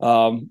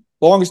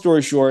 Long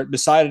story short,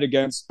 decided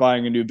against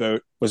buying a new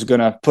boat, was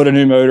going to put a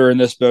new motor in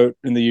this boat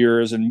in the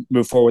years and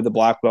move forward with the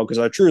Blackwell because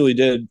I truly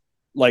did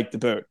like the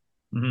boat.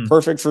 Mm-hmm.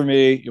 Perfect for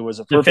me. It was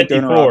a perfect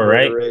 54,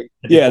 right? Rig.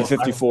 Yeah, the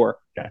 54.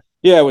 Okay.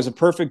 Yeah, it was a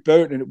perfect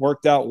boat and it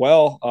worked out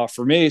well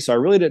for me. So I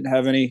really didn't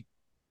have any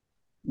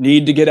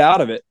need to get out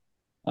of it.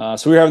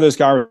 So we were having those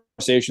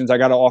conversations. I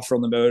got an offer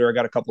on the motor. I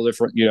got a couple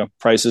different,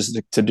 prices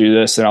to do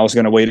this, and I was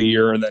going to wait a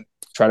year and then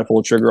try to pull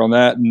the trigger on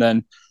that. And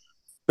then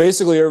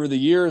basically over the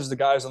years, the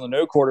guys on the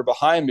no quarter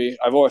behind me,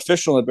 I've always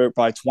fished on the boat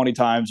probably 20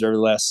 times over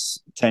the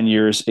last 10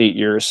 years, 8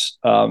 years.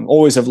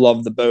 Always have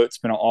loved the boat. It's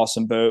been an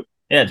awesome boat.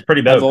 Yeah, it's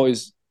pretty boat.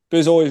 I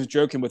was always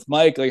joking with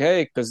Mike, like,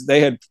 hey, because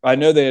I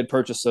know they had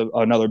purchased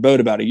another boat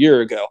about a year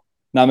ago.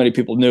 Not many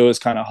people knew. It was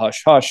kind of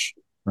hush hush.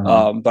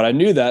 But I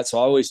knew that. So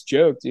I always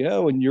joked,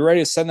 when you're ready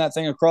to send that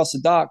thing across the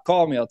dock,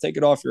 call me. I'll take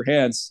it off your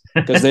hands,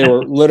 because they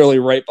were literally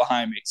right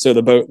behind me. So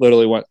the boat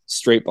literally went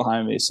straight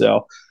behind me.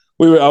 So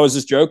I was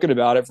just joking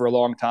about it for a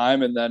long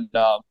time. And then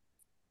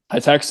I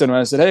texted him and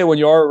I said, hey, when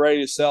you are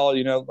ready to sell,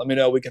 let me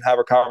know. We can have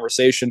a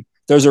conversation.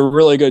 There's a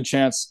really good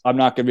chance I'm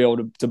not going to be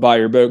able to buy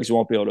your boat because you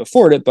won't be able to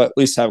afford it, but at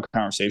least have a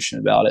conversation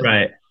about it.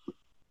 Right.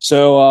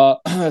 So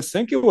I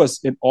think it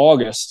was in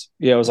August.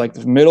 Yeah, it was like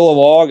the middle of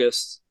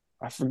August.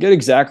 I forget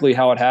exactly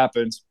how it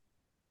happened.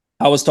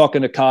 I was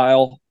talking to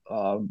Kyle,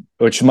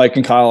 which Mike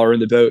and Kyle are in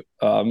the boat,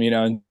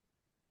 and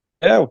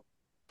yeah,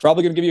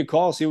 probably going to give you a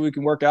call, see what we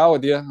can work out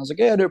with you. I was like,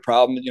 yeah, no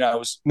problem. I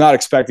was not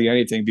expecting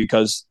anything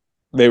because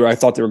I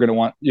thought they were going to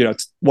want,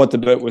 what the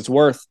boat was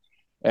worth,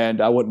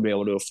 and I wouldn't be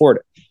able to afford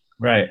it.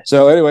 Right.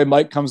 So anyway,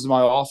 Mike comes to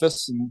my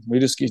office and we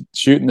just keep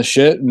shooting the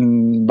shit.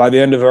 And by the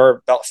end of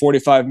our about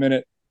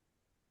 45-minute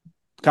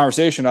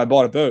conversation, I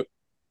bought a boat.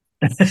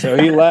 So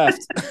he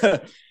left.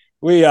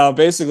 We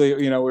basically,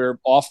 we were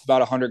off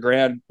about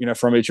 $100,000,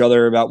 from each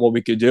other about what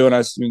we could do. And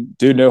I said,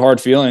 dude, no hard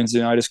feelings.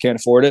 I just can't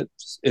afford it.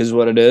 It is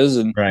what it is.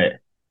 And right.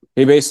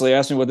 He basically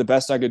asked me what the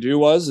best I could do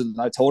was, and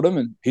I told him,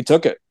 and he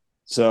took it.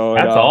 So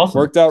that's awesome.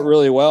 Worked out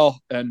really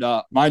well. And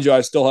mind you, I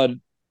still had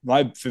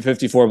my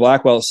 54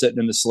 Blackwell sitting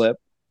in the slip.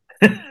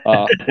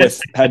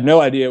 Had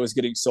no idea it was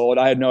getting sold.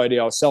 I had no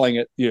idea I was selling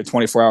it,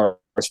 24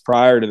 hours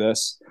prior to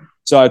this.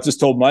 So I just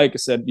told Mike, I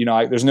said,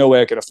 there's no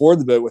way I could afford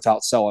the boat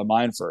without selling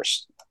mine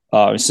first.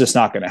 It's just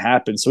not going to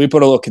happen. So we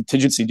put a little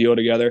contingency deal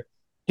together.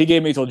 He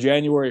gave me till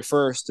January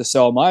 1st to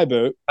sell my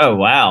boat. Oh,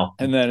 wow.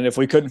 And then if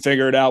we couldn't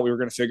figure it out, we were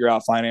going to figure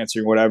out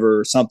financing or whatever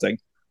or something.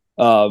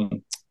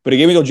 But he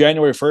gave me till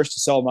January 1st to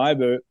sell my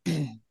boat.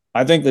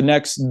 I think the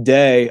next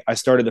day I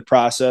started the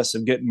process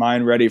of getting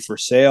mine ready for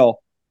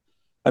sale.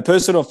 I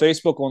posted on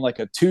Facebook on like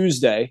a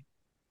Tuesday.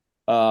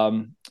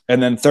 And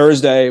then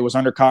Thursday was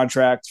under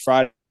contract.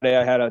 Friday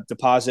I had a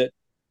deposit.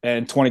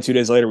 And 22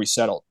 days later we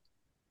settled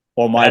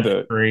on my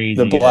boat, crazy,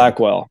 the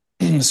Blackwell.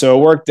 So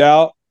it worked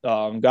out.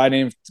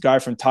 Guy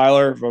from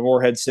Tyler from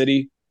Morehead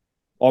City,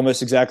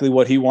 almost exactly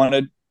what he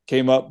wanted.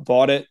 Came up,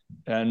 bought it,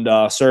 and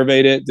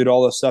surveyed it, did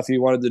all the stuff he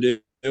wanted to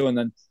do. And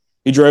then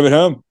he drove it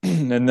home.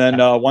 And then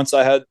once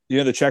I had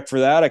the check for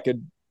that, I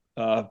could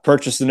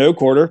purchase the no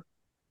quarter.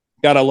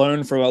 Got a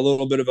loan from a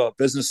little bit of a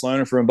business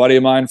loan from a buddy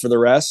of mine for the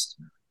rest.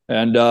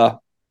 And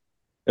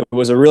it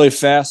was a really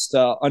fast,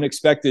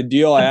 unexpected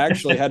deal. I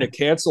actually had to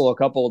cancel a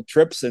couple of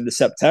trips into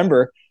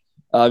September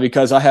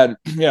because I had,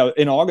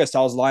 in August,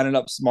 I was lining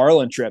up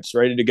Marlin trips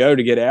ready to go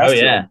to get after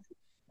them.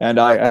 And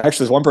I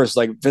actually, one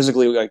person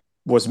physically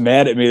was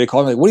mad at me. They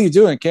called me, what are you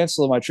doing?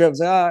 Canceling my trip.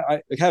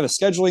 I have a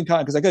scheduling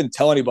because I couldn't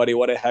tell anybody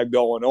what I had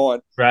going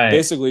on. Right.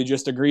 Basically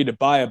just agreed to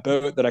buy a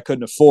boat that I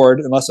couldn't afford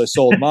unless I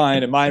sold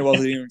mine, and mine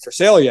wasn't even for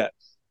sale yet.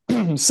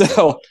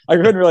 So I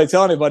couldn't really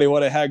tell anybody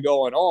what I had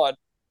going on.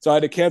 So I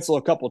had to cancel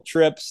a couple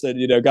trips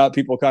that, got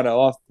people kind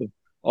of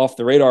off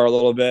the radar a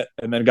little bit,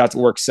 and then got to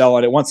work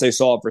selling it. Once they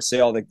saw it for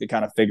sale, they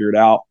kind of figured it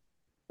out.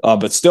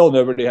 But still,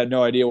 nobody had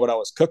no idea what I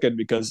was cooking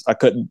because I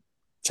couldn't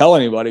tell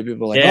anybody.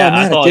 People were like, yeah, oh,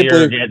 man, I thought you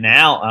were getting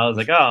out. I was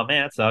like, oh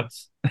man, that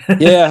sucks.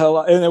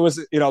 Yeah, and it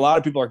was, a lot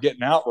of people are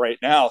getting out right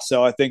now.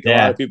 So I think a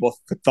lot of people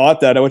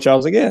thought that, which I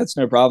was like, yeah, it's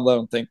no problem. I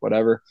don't think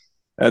whatever.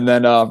 And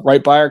then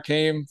right buyer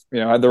came,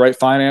 had the right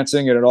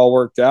financing, and it all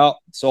worked out.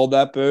 Sold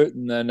that boat,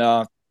 and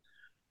then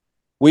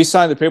we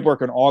signed the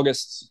paperwork on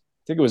August.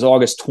 I think it was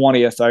August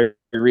 20th. I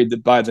agreed to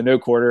buy the no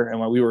quarter, and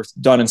when we were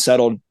done and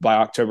settled by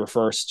October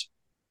 1st.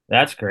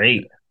 That's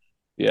great.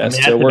 I Yeah, mean, so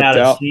that's it worked about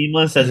as out.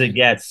 seamless as it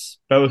gets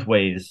both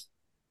ways.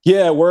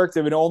 Yeah, it worked.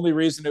 I mean, the only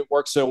reason it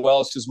worked so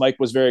well is because Mike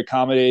was very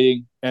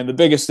accommodating. And the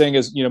biggest thing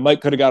is,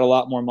 Mike could have got a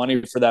lot more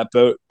money for that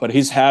boat, but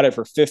he's had it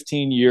for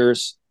 15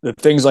 years. The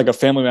thing's like a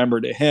family member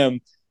to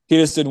him. He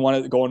just didn't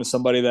want it going to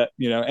somebody that,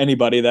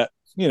 anybody that,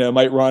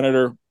 might run it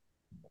or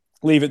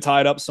leave it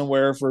tied up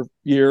somewhere for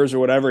years or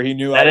whatever.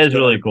 That is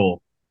really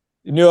cool.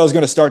 He knew I was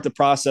going to start the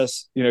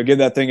process, give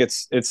that thing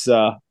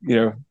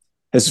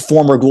his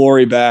former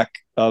glory back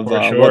of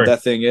For sure. what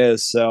that thing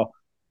is. So,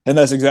 and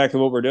that's exactly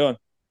what we're doing.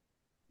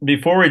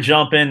 Before we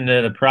jump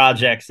into the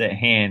projects at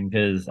hand,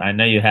 because I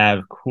know you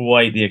have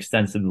quite the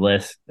extensive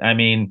list. I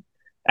mean,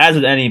 as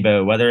with any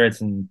boat, whether it's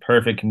in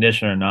perfect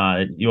condition or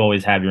not, you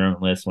always have your own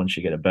list once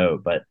you get a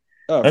boat. But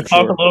let's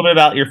talk a little bit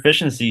about your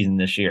fishing season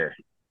this year.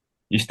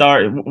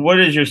 What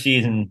is your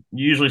season?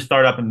 You usually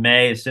start up in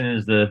May as soon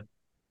as the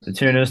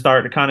tuna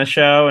start to kind of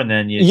show, and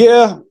then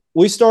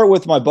we start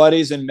with my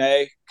buddies in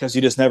May because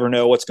you just never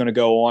know what's going to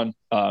go on.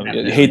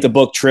 You hate to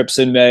book trips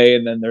in May,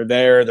 and then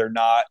they're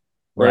not.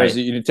 Whereas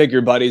you take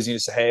your buddies and you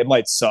say, hey, it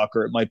might suck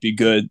or it might be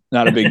good.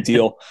 Not a big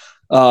deal.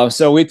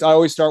 So I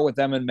always start with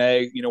them in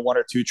May, 1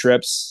 or 2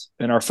 trips.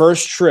 And our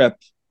first trip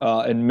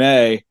in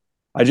May,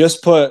 I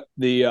just put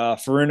the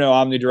Furuno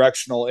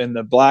omnidirectional in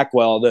the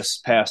Blackwell this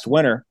past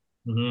winter.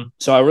 Mm-hmm.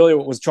 So I really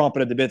was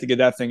chomping at the bit to get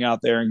that thing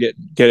out there and get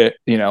it,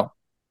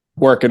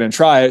 working and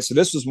try it. So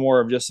this was more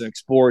of just an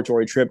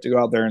exploratory trip to go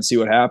out there and see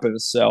what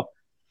happens. So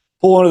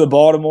pull into the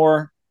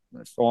Baltimore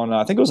on,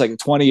 I think it was like the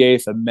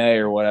 28th of May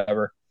or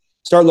whatever.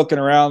 Start looking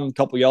around, a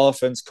couple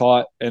yellowfins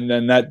caught, and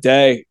then that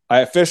day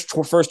I fished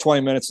first 20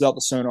 minutes without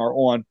the sonar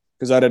on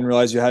because I didn't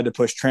realize you had to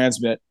push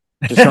transmit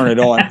to turn it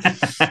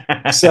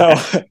on. So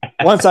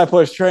once I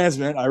pushed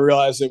transmit, I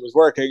realized it was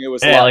working. It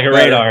was like a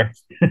radar.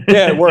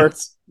 Yeah, it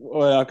worked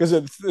because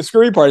the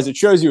screwy part is it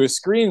shows you a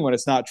screen when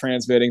it's not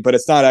transmitting, but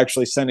it's not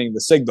actually sending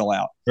the signal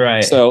out.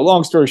 Right. So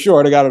long story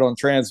short, I got it on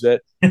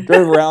transmit,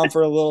 drove around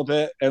for a little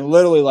bit, and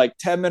literally like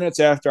 10 minutes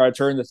after I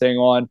turned the thing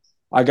on,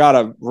 I got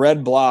a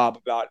red blob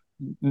about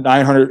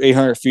 900,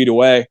 800 feet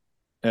away.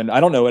 And I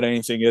don't know what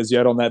anything is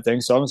yet on that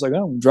thing. So I was like,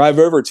 oh, drive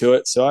over to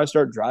it. So I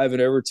start driving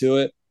over to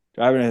it,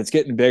 and it's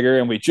getting bigger.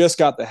 And we just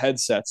got the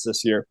headsets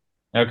this year.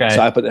 Okay.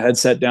 So I put the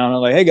headset down.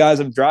 I'm like, hey guys,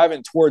 I'm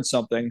driving towards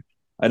something.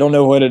 I don't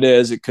know what it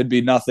is. It could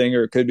be nothing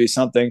or it could be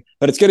something,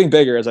 but it's getting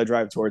bigger as I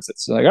drive towards it.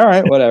 So like, all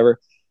right, whatever.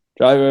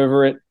 Drive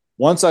over it.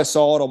 Once I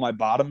saw it on my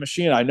bottom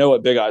machine, I know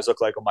what big eyes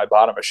look like on my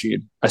bottom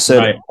machine. I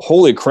said,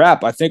 holy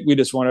crap, I think we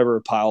just went over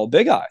a pile of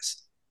big eyes.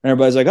 And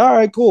everybody's like, all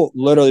right, cool.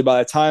 Literally, by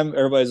the time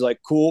everybody's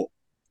like, cool,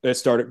 it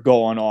started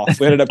going off.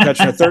 We ended up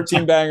catching a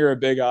 13 banger of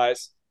big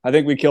eyes. I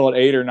think we killed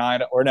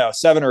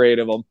 7 or 8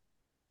 of them.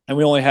 And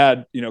we only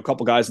had, a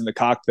couple guys in the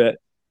cockpit.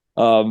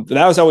 But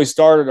that was how we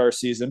started our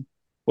season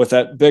with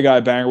that big eye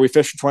banger. We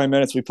fished for 20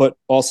 minutes. We put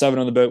all 7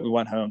 on the boat. We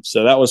went home.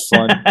 So that was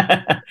fun.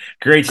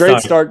 Great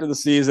start to the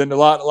season. A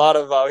lot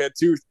of, we had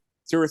two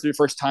or three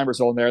first timers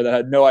on there that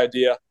had no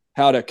idea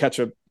how to catch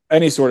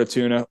any sort of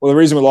tuna. Well, the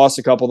reason we lost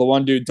a couple, the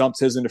one dude dumped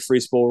his into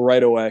free spool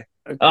right away,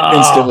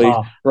 instantly,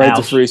 right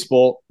to free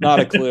spool. Not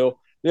a clue.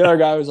 The other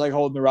guy was like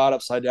holding the rod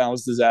upside down. It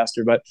was a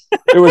disaster, but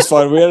it was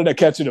fun. We ended up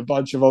catching a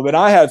bunch of them, and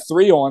I had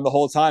 3 on the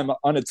whole time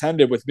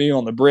unattended with me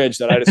on the bridge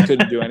that I just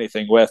couldn't do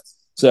anything with.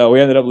 So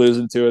we ended up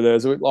losing 2 of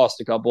those. We lost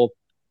a couple,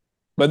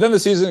 but then the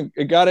season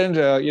it got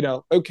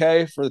into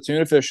okay for the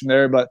tuna fishing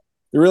there, but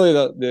really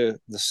the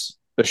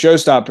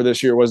showstopper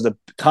this year was the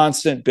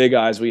constant big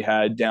eyes we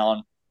had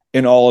down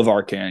in all of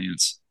our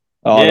canyons.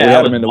 We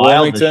had them in the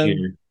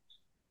Wilmington,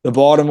 the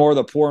Baltimore,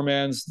 the Poor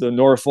Man's, the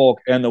Norfolk,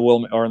 and the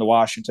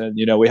Washington.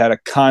 We had a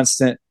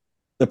constant.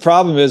 The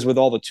problem is with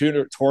all the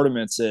tuna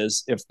tournaments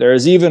is if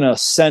there's even a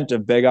scent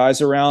of big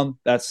eyes around,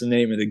 that's the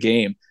name of the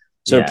game.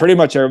 So pretty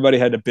much everybody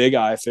had a big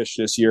eye fish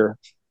this year,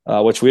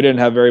 which we didn't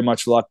have very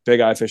much luck big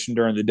eye fishing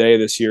during the day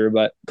this year,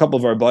 but a couple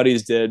of our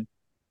buddies did.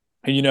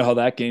 And you know how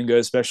that game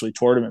goes, especially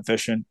tournament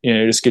fishing.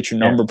 Just get your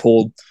number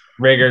pulled.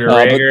 Rigger to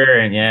rigger,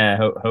 and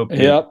hope.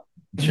 Yep.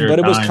 But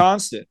it was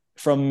constant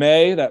from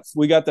May that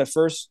we got that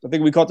first. I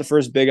think we caught the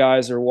first big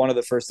eyes, or one of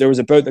the first. There was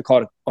a boat that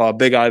caught a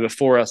big eye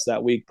before us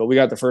that week, but we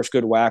got the first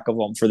good whack of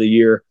them for the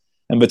year.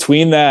 And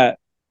between that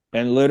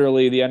and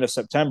literally the end of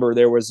September,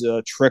 there was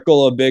a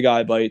trickle of big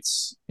eye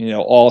bites,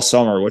 all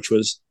summer, which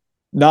was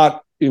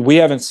not. We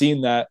haven't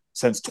seen that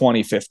since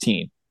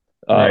 2015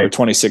 or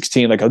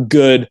 2016. Like a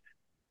good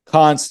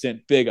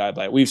constant big eye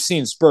bite. We've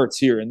seen spurts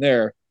here and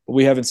there, but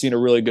we haven't seen a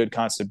really good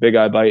constant big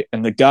eye bite.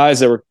 And the guys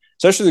that were,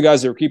 especially the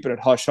guys that were keeping it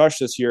hush hush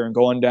this year and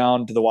going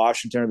down to the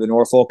Washington or the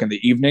Norfolk in the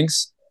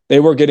evenings,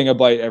 they were getting a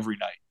bite every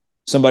night.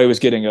 Somebody was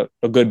getting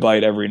a good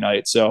bite every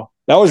night. So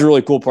that was a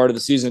really cool part of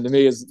the season to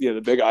me is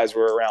the big eyes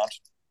were around.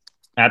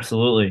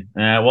 Absolutely.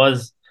 And it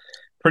was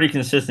pretty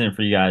consistent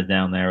for you guys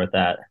down there with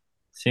that.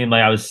 Seemed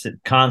like I was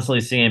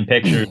constantly seeing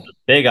pictures of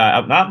big eye,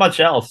 not much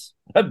else.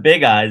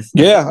 Big eyes.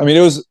 Yeah, I mean,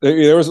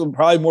 there was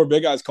probably more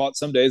big eyes caught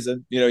some days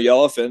than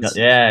yellowfins.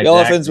 Yeah,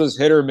 yellowfins was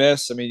hit or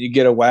miss. I mean, you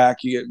get a whack,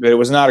 but it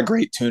was not a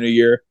great tuna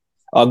year.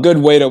 A good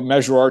way to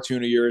measure our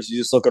tuna year is you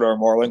just look at our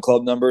Marlin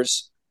Club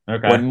numbers.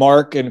 When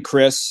Mark and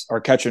Chris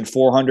are catching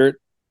 400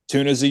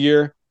 tunas a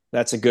year,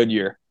 that's a good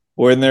year.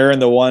 When they're in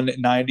the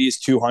 190s,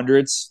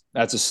 200s,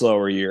 that's a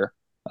slower year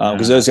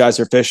because those guys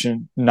are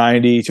fishing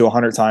 90 to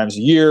 100 times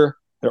a year.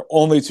 They're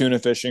only tuna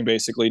fishing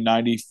basically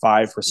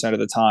 95% of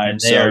the time. And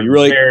they are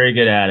very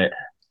good at it.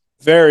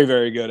 Very,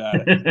 very good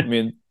at it. I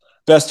mean,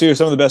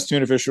 some of the best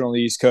tuna fishers on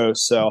the East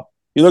Coast. So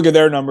you look at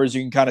their numbers,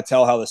 you can kind of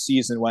tell how the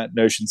season went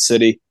in Ocean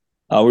City.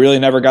 We really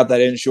never got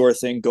that inshore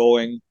thing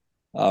going.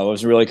 It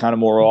was really kind of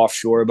more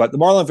offshore, but the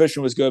marlin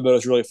fishing was good, but it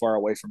was really far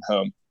away from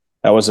home.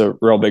 That was a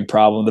real big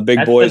problem. The big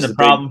That's boys. Been the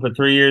problem for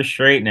 3 years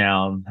straight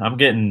now. I'm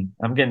getting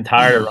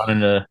tired of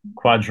running the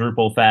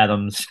quadruple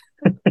fathoms.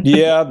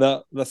 Yeah,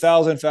 the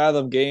 1,000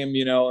 fathom game,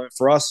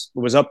 for us it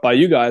was up by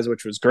you guys,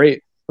 which was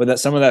great. But that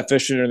some of that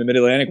fishing in the Mid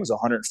Atlantic was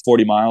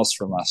 140 miles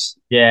from us.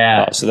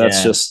 Yeah, so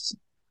that's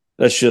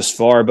just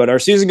far. But our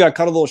season got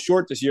cut a little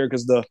short this year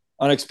because the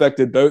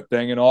unexpected boat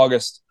thing in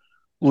August,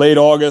 late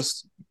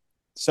August,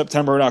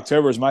 September and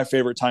October is my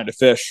favorite time to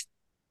fish.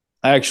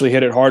 I actually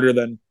hit it harder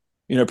than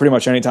pretty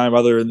much any time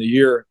other in the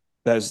year.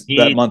 That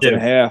month and a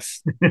half,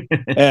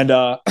 and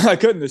I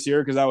couldn't this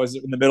year because I was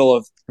in the middle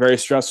of very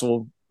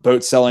stressful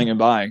boat selling and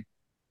buying.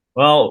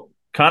 Well,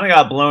 kind of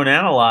got blown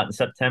out a lot in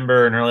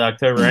September and early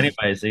October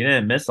anyway, so you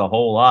didn't miss a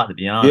whole lot, to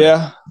be honest.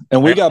 Yeah,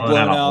 and we got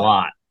blown out a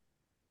lot.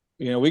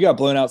 We got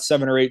blown out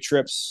 7 or 8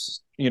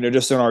 trips,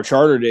 just on our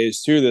charter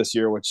days too this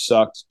year, which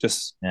sucked.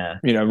 Just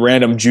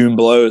random June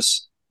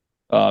blows,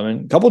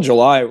 and a couple of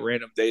July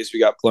random days we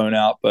got blown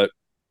out. But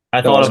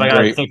I thought if I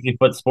got a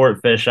 60-foot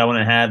sport fish, I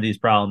wouldn't have these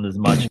problems as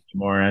much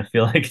anymore. I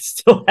feel like it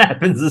still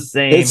happens the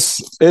same.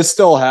 It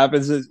still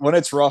happens. When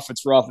it's rough,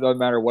 it's rough. It doesn't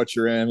matter what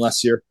you're in,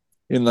 unless you're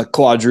in the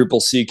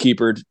quadruple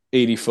Seakeeper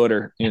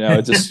 80-footer.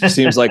 It just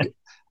seems like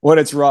when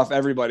it's rough,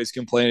 everybody's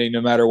complaining no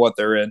matter what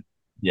they're in.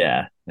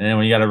 Yeah. And then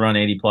when you got to run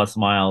 80-plus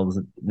miles,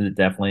 it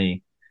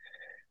definitely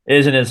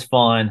isn't as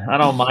fun. I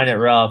don't mind it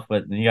rough,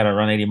 but you got to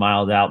run 80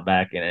 miles out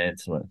back and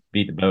it's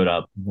beat the boat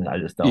up. I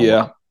just don't.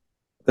 Yeah.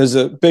 There's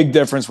a big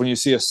difference when you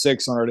see a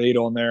 608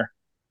 on there.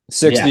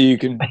 60, you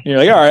can, you're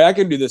like, all right, I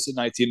can do this at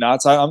 19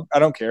 knots. I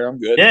don't care. I'm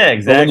good. Yeah,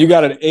 exactly. But when you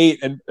got an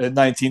 8 at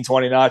 19,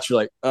 20 knots, you're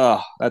like,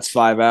 oh, that's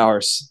 5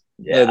 hours.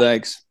 Yeah.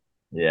 Thanks.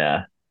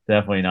 Yeah,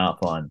 definitely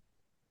not fun.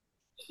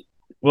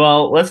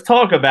 Well, let's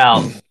talk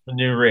about the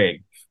new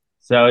rig.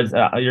 So it's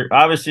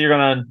you're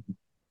gonna.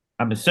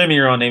 I'm assuming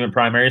you're gonna name it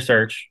primary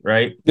search,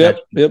 right? Yep.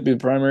 Be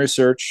primary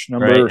search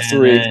number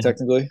 3,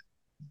 technically.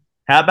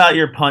 How about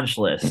your punch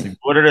list?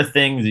 What are the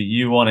things that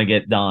you want to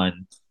get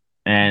done,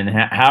 and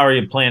how are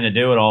you planning to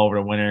do it all over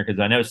the winter? Because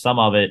I know some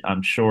of it,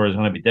 I'm sure, is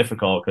going to be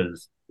difficult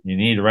because you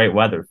need the right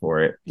weather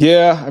for it.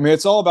 Yeah, I mean,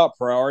 it's all about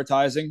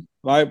prioritizing.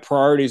 My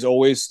priorities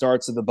always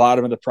starts at the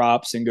bottom of the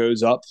props and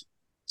goes up.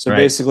 So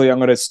basically, I'm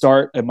going to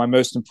start at my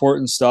most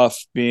important stuff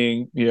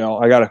being,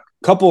 I got a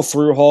couple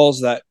through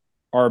hauls that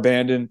are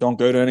abandoned, don't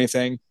go to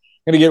anything. I'm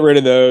going to get rid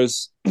of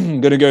those.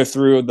 I'm going to go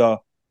through the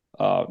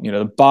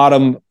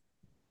bottom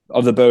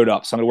of the boat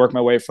up. So I'm going to work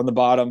my way from the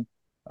bottom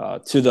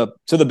to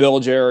the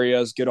bilge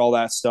areas, get all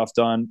that stuff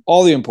done,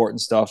 all the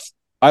important stuff.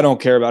 I don't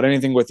care about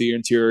anything with the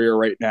interior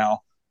right now.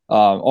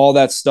 All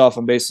that stuff,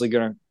 I'm basically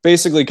going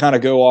to kind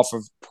of go off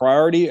of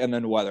priority and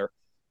then weather.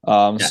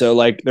 So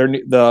like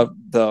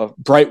the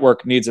bright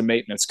work needs a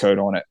maintenance code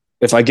on it.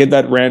 If I get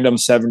that random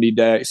 70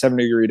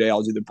 degree day,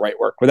 I'll do the bright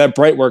work. But that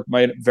bright work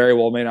may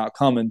not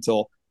come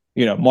until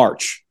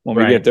March when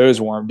we get those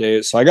warm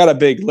days. So I got a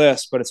big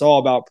list, but it's all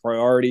about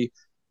priority.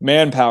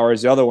 Manpower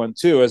is the other one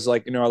too. Is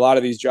like, a lot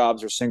of these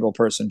jobs are single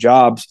person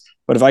jobs,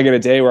 but if I get a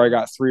day where I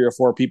got 3 or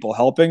 4 people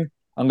helping,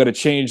 I'm going to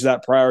change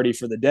that priority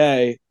for the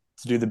day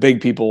to do the big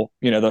people,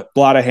 the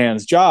lot of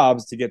hands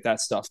jobs to get that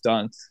stuff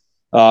done.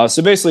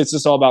 So basically it's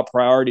just all about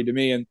priority to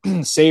me,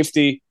 and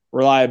safety,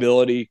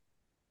 reliability,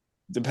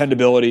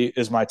 dependability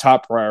is my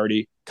top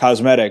priority.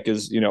 Cosmetic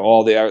is,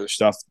 all the other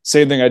stuff.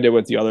 Same thing I did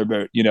with the other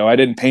boat. I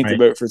didn't paint the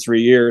boat for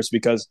 3 years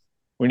because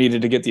we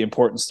needed to get the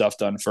important stuff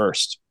done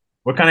first.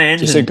 What kind of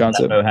engine does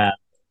that boat have?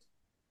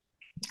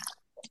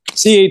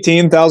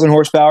 C18, 1,000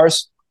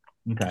 horsepowers.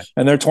 Okay.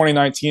 And they're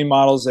 2019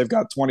 models. They've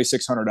got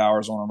 2,600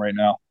 hours on them right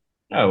now.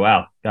 Oh,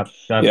 wow.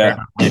 Yeah.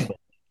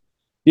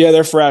 Yeah,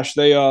 they're fresh.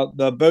 They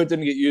the boat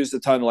didn't get used a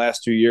ton the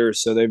last 2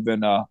 years, so they've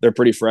been they're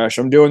pretty fresh.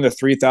 I'm doing the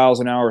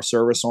 3,000 hour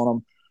service on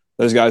them.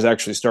 Those guys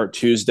actually start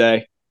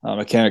Tuesday.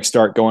 Mechanics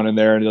start going in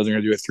there, and they're going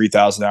to do a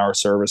 3,000 hour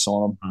service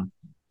on them.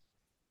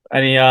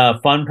 Any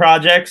fun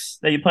projects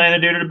that you plan to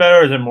do to the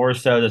boat, or is it more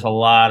so there's a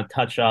lot of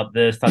touch up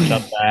this, touch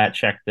up that,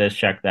 check this,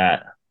 check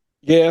that?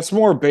 Yeah, it's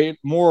more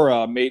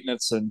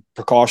maintenance and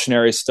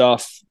precautionary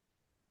stuff.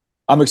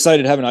 I'm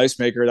excited to have an ice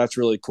maker. That's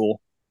really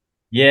cool.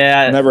 Yeah.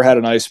 I've never had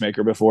an ice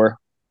maker before.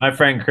 My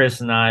friend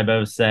Chris and I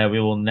both said we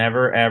will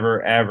never,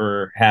 ever,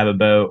 ever have a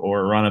boat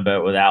or run a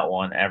boat without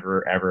one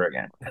ever, ever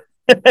again.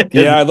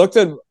 Yeah,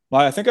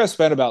 I think I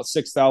spent about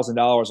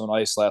 $6,000 on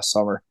ice last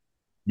summer.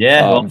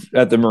 Yeah,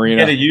 at the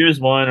marina. Get a used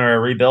one or a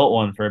rebuilt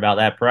one for about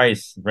that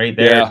price right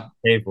there. Yeah.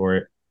 Pay for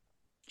it.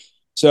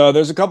 So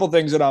there's a couple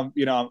things that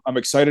I'm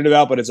excited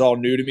about, but it's all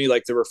new to me,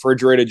 like the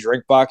refrigerated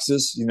drink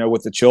boxes,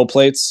 with the chill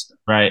plates.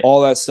 Right.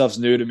 All that stuff's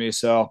new to me.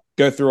 So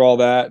go through all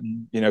that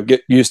and,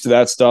 get used to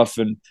that stuff.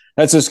 And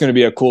that's just going to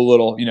be a cool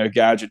little,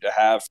 gadget to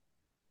have.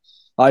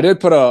 I did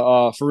put a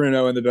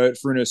Furuno in the boat,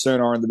 Furuno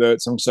sonar in the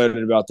boat. So I'm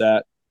excited about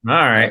that. All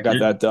right. Got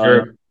that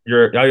done. You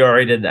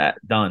already did that.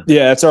 Done.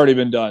 Yeah, it's already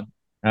been done.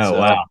 Oh, so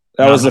wow.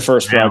 That was the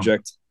first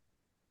project.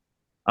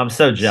 I'm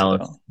so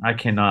jealous. So, I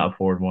cannot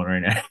afford one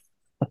right now.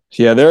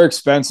 Yeah, they're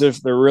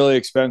expensive. They're really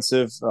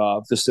expensive.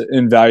 Just an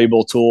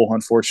invaluable tool,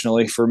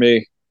 unfortunately, for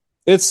me.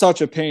 It's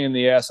such a pain in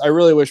the ass. I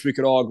really wish we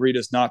could all agree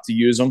just not to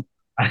use them.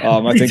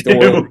 I think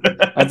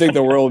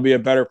the world would be a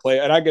better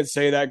place. And I could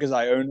say that because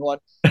I own one.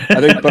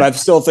 But I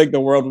still think the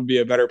world would be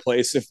a better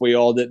place if we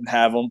all didn't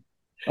have them.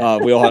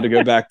 We all had to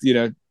go back,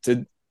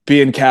 to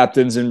being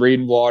captains and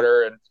reading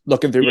water and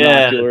looking through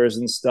binoculars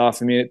and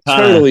stuff. I mean, it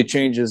totally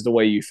changes the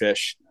way you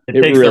fish. It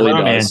takes really the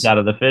romance out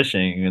of the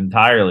fishing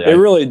entirely. It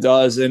really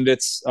does, and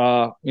it's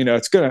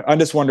it's gonna. I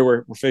just wonder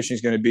where fishing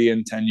is going to be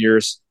in 10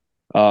 years.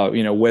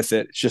 With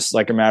it, it's just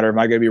like a matter of, am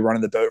I going to be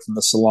running the boat from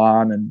the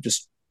salon and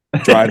just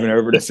driving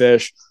over to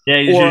fish? Yeah,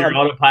 use your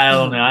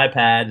autopilot on the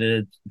iPad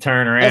to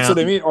turn around. That's what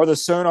I mean. Or the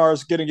sonar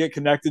is going to get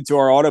connected to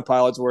our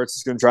autopilots, where it's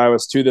just going to drive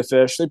us to the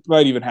fish. They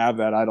might even have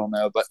that. I don't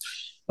know, but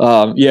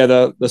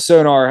the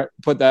sonar,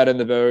 put that in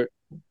the boat.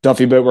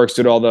 Duffy Boatworks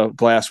did all the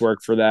glass work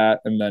for that,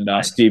 and then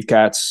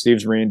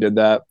Steve's Marine did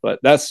that. But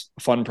that's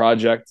a fun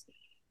project.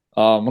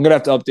 I'm gonna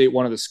have to update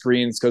one of the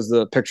screens because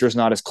the picture is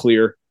not as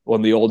clear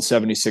on the old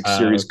 76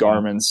 series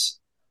Garmin's.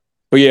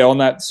 But yeah, on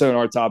that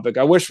sonar topic,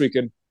 I wish we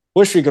could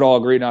all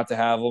agree not to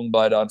have them,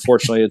 but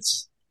unfortunately,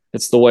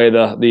 it's the way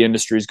the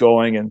industry's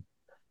going. And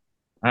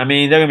I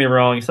mean, don't get me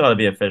wrong, you still have to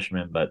be a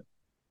fisherman, but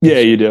yeah,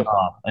 you do.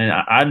 And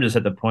I'm just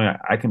at the point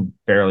I can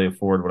barely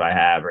afford what I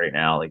have right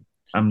now. Like,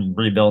 I'm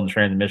rebuilding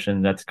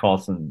transmission. That's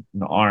costing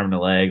an arm and a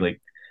leg. Like,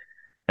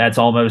 that's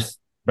almost,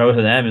 both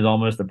of them is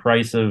almost the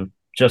price of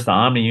just the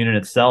Omni unit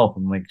itself.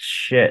 I'm like,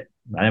 shit.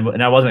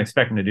 And I wasn't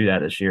expecting to do that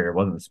this year. It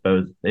wasn't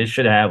supposed. They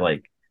should have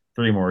like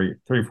 4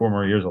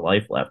 more years of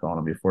life left on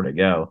them before they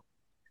go.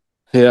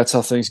 Yeah, that's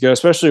how things go,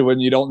 especially when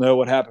you don't know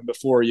what happened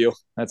before you.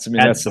 That's the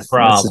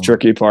problem. That's the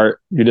tricky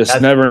part. You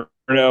just never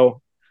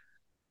know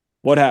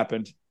what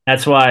happened.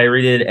 That's why I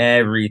redid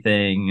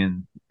everything,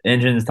 and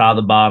engines top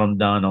to bottom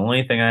done. The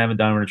only thing I haven't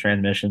done with the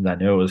transmissions, I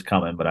knew it was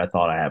coming, but I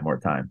thought I had more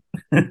time.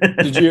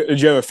 Did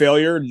you have a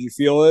failure? Did you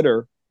feel it,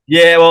 or?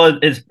 Yeah, well,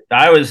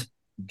 I was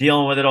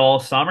dealing with it all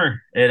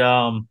summer. It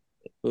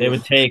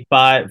would take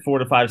 4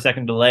 to 5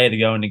 second delay to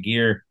go into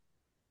gear.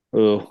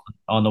 Ooh.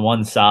 On the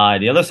one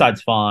side. The other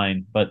side's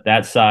fine, but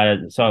that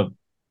side, so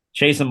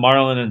chasing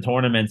marlin in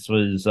tournaments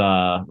was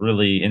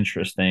really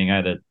interesting. I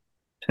had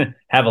to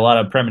have a lot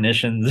of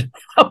premonitions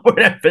of where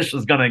that fish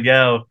was going to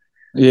go.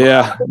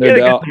 Yeah, no doubt.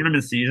 A good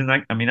tournament season.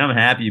 I mean, I'm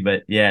happy,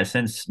 but yeah,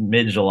 since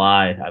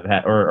mid-July,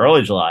 or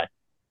early July,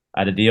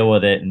 I had to deal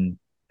with it,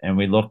 and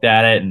we looked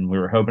at it, and we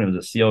were hoping it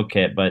was a seal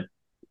kit, but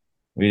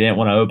we didn't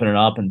want to open it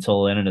up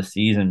until the end of the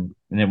season,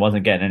 and it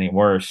wasn't getting any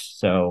worse,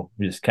 so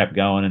we just kept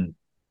going and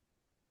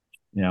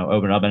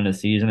opened up in the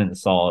season and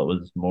saw it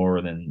was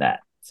more than that.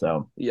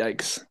 So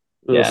yikes.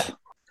 Yeah. Ugh.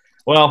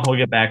 Well, we'll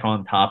get back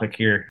on topic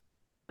here.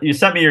 You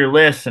sent me your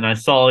list, and I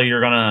saw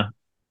you're gonna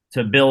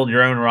build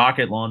your own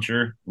rocket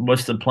launcher.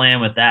 What's the plan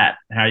with that?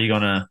 How are you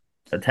gonna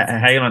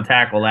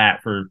tackle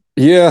that?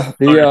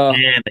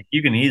 Like,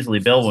 you can easily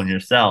build one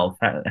yourself.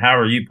 How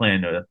are you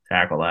planning to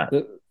tackle that?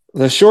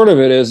 The short of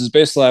it is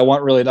basically I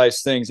want really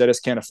nice things. I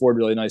just can't afford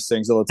really nice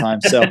things all the time,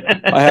 so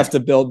I have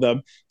to build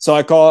them. So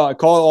I call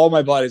all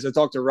my buddies. I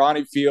talked to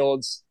Ronnie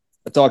Fields.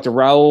 I talked to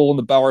Raul in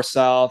the Bower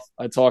South.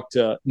 I talked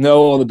to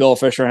Noah on the Bill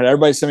Fisher. I had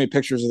everybody send me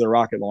pictures of their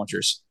rocket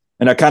launchers.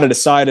 And I kind of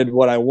decided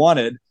what I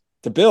wanted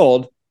to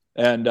build.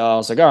 And I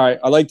was like, all right,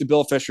 I like the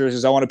Bill Fishers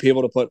because I want to be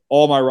able to put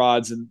all my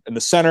rods in the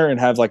center and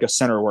have like a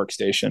center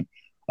workstation.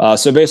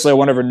 So basically I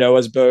went over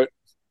Noah's boat,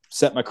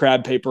 set my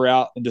crab paper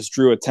out, and just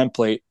drew a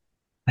template,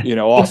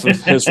 off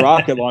of his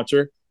rocket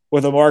launcher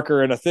with a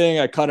marker and a thing.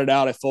 I cut it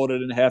out. I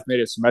folded it in half, made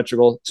it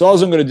symmetrical. So all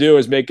I'm going to do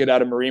is make it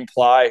out of marine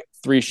ply,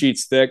 3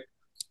 sheets thick,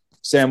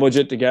 sandwich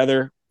it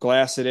together,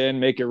 glass it in,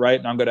 make it right.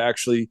 And I'm going to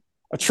actually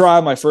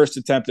try my first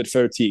attempt at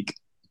faux teak.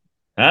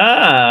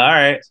 Ah, all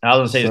right. I was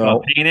going to say, it's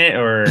going to paint it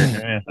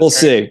or we'll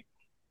see.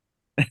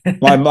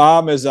 My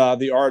mom is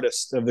the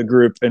artist of the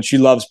group and she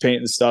loves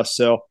painting stuff.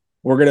 So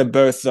we're going to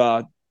both,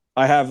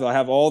 I have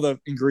all the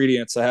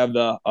ingredients. I have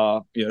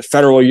the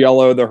Federal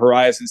Yellow, the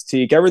Horizons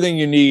teak, everything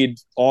you need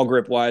all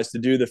grip wise to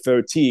do the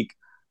faux teak.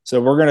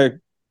 So we're going to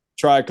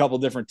try a couple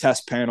different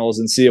test panels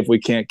and see if we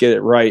can't get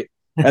it right.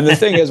 And the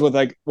thing is with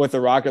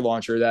the rocket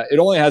launcher that it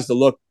only has to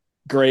look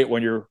great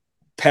when you're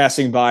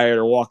passing by it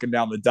or walking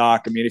down the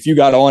dock. I mean, if you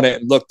got on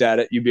it and looked at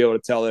it, you'd be able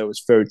to tell it was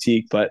faux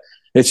teak, but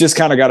it's just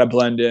kind of got to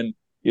blend in,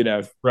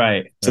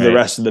 right to the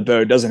rest of the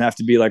boat. It doesn't have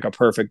to be like a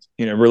perfect,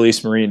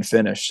 release marine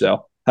finish.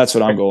 So that's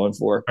what I'm going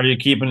for. Are you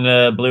keeping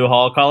the blue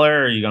hull color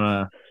or are you going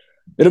to?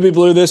 It'll be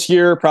blue this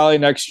year, probably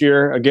next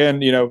year.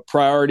 Again,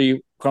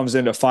 priority comes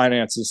into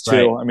finances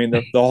too. Right. I mean,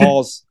 the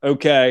hull's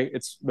okay.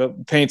 The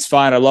paint's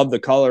fine. I love the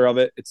color of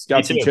it. It's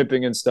got some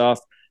chipping and stuff.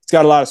 It's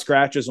got a lot of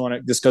scratches on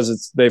it just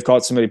because they've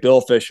caught so many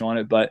billfish on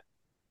it. But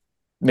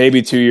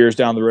maybe 2 years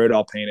down the road,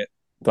 I'll paint it.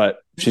 But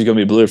she's gonna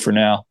be blue for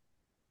now.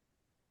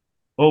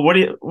 Well,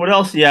 what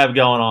else do you have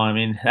going on? I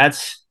mean,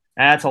 that's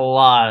a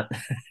lot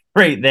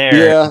right there.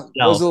 Yeah,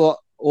 there's a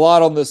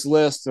lot on this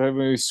list. I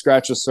mean, we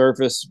scratch the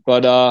surface,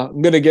 but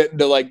I'm gonna get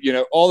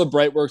into all the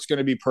bright work's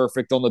gonna be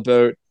perfect on the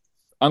boat.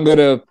 I'm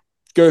gonna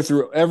go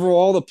through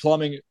all the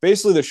plumbing.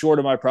 Basically, the short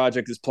of my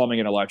project is plumbing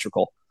and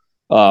electrical.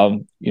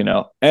 Any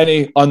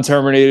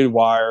unterminated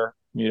wire,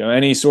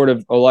 any sort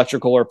of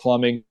electrical or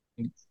plumbing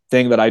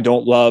thing that I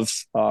don't love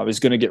is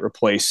going to get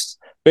replaced.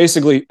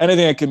 Basically,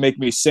 anything that can make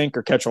me sink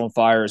or catch on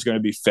fire is going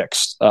to be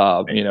fixed.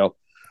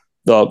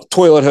 The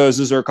toilet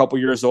hoses are a couple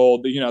years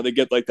old. They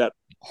get like that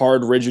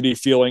hard, rigidy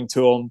feeling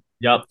to them.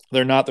 Yep.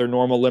 They're not their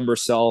normal limber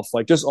self.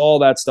 Like just all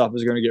that stuff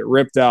is going to get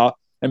ripped out.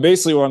 And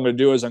basically what I'm going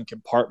to do is on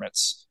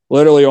compartments.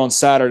 Literally on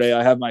Saturday,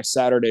 I have my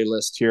Saturday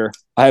list here.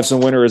 I have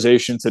some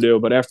winterization to do,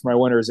 but after my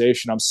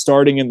winterization, I'm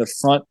starting in the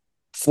front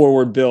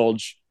forward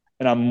bilge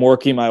and I'm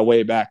working my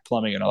way back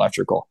plumbing and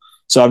electrical.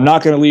 So I'm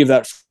not going to leave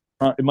that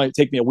front. It might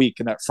take me a week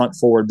in that front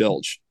forward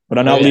bilge, but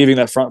I'm not leaving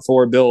that front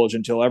forward bilge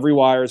until every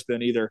wire has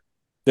been either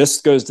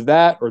this goes to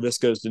that or this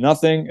goes to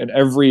nothing. And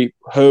every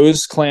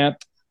hose clamp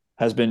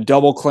has been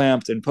double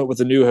clamped and put with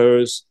a new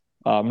hose.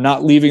 I'm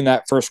not leaving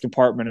that first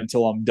compartment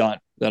until I'm done.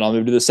 Then I'll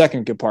move to the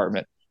second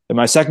compartment. In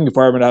my second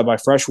compartment, I have my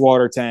fresh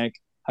water tank.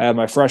 I have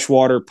my fresh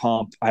water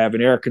pump. I have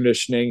an air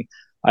conditioning.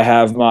 I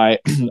have my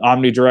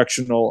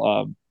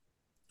omnidirectional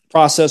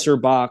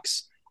processor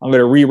box. I'm going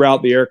to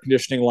reroute the air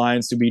conditioning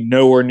lines to be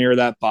nowhere near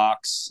that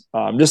box.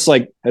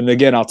 And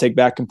again, I'll take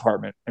that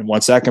compartment. And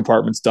once that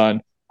compartment's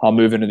done, I'll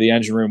move into the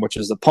engine room, which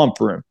is the pump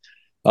room.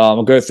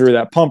 I'll go through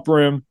that pump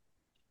room.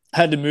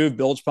 Had to move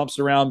bilge pumps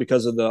around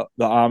because of the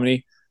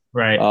Omni.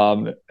 Right.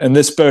 And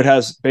this boat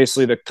has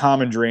basically the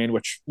common drain,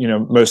 which,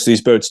 most of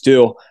these boats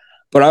do.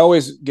 But I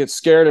always get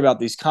scared about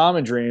these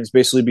common drains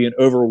basically being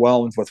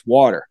overwhelmed with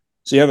water.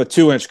 So you have a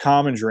 2-inch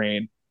common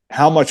drain.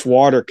 How much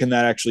water can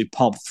that actually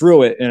pump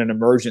through it in an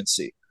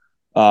emergency?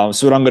 So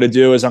what I'm going to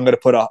do is I'm going to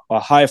put a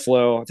high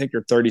flow, I think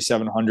your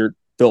 3700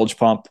 bilge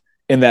pump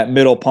in that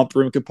middle pump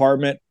room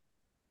compartment,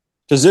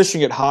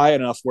 positioning it high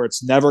enough where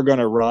it's never going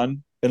to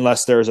run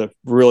unless there's a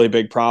really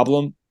big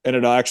problem. And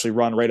it'll actually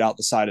run right out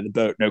the side of the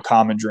boat. No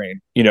common drain,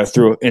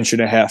 through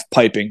 1.5 inch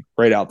piping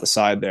right out the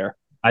side there.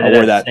 I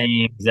did that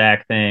same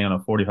exact thing on a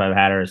 45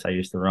 Hatteras I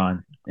used to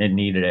run. It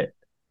needed it.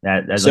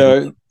 That's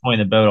like the point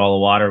of the boat, all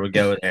the water would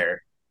go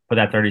there. Put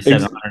that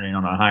 3700 in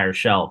on a higher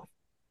shelf.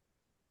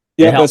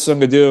 Yeah, that's what I'm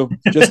gonna do.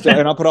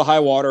 And I'll put a high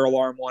water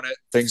alarm on it,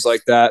 things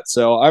like that.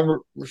 So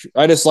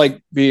I just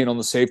like being on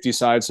the safety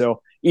side.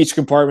 So each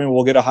compartment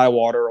will get a high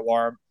water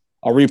alarm.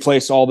 I'll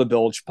replace all the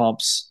bilge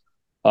pumps.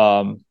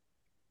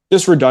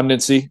 Just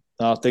redundancy,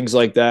 things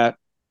like that.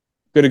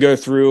 Going to go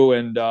through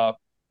and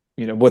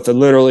with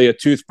literally a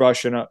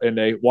toothbrush and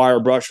a wire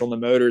brush on the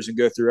motors and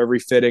go through every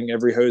fitting,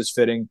 every hose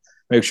fitting,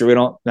 make sure we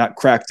don't not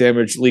crack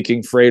damage,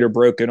 leaking freight or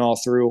broken all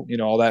through,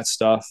 all that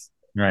stuff.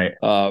 Right.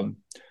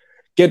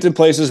 Get to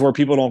places where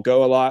people don't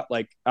go a lot,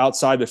 like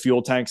outside the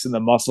fuel tanks and the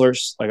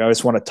mufflers. Like I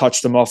just want to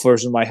touch the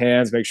mufflers with my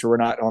hands, make sure we're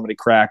not already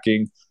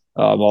cracking,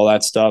 all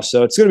that stuff.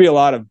 So it's going to be a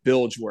lot of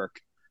bilge work.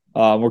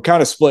 We're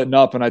kind of splitting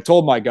up, and I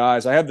told my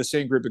guys, I have the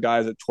same group of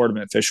guys that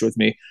tournament fish with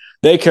me.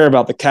 They care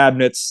about the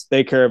cabinets,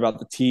 they care about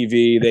the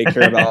TV, they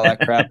care about all that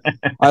crap.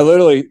 I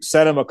literally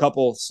sent them a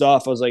couple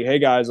stuff. I was like, hey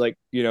guys,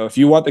 if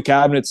you want the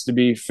cabinets to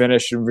be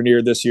finished and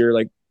veneered this year,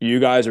 you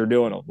guys are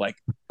doing them.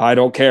 I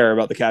don't care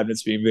about the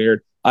cabinets being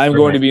veneered. I'm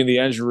going to be in the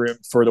engine room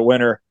for the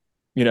winter,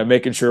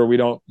 making sure we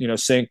don't,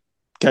 sink,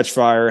 catch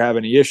fire, have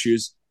any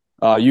issues.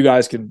 You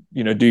guys can,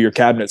 do your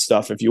cabinet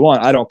stuff if you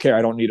want. I don't care.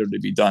 I don't need them to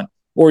be done.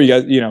 Or you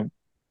guys,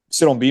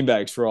 sit on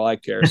beanbags for all I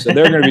care. So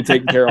they're going to be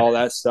taking care of all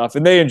that stuff,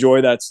 and they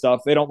enjoy that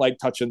stuff. They don't like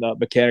touching the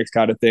mechanics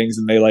kind of things,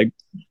 and they like,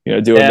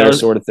 doing their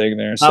sort of thing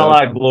there. So not a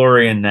lot of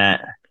glory in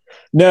that.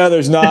 No,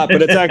 there's not,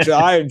 but it's actually,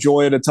 I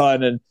enjoy it a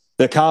ton. And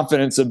the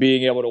confidence of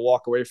being able to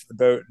walk away from the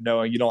boat and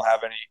knowing you don't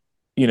have any,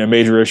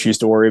 major issues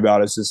to worry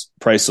about is just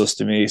priceless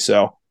to me.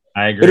 So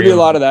I agree. It'll be a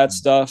lot of that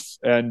stuff.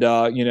 And,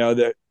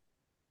 that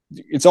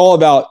it's all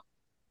about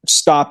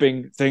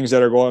stopping things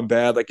that are going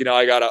bad.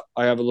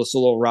 I have this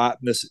little rot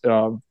in this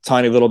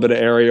tiny little bit of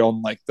area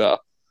on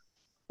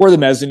where the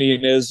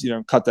mezzanine is,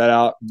 cut that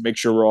out and make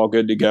sure we're all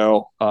good to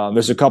go.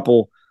 There's a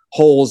couple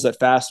holes that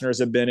fasteners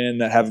have been in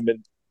that haven't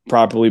been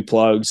properly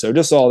plugged. So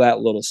just all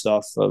that little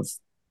stuff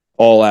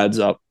all adds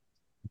up.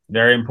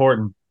 Very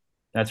important.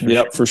 That's for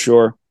sure. For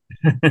sure.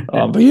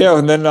 But yeah,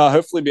 and then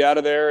hopefully be out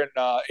of there in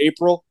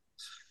April.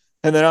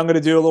 And then I'm going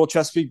to do a little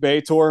Chesapeake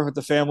Bay tour with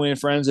the family and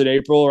friends in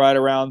April, ride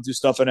around, do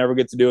stuff I never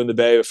get to do in the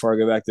Bay before I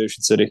go back to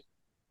Ocean City.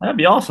 That'd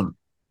be awesome.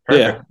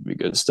 Perfect. Yeah, it'd be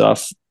good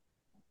stuff.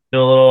 Do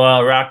a little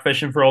rock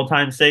fishing for old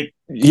time's sake.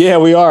 Yeah,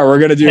 we are. We're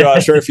going to do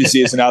trophy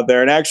season out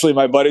there. And actually,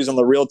 my buddy's on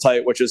the Real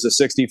Tight, which is a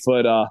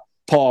 60-foot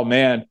Paul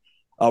Man.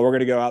 We're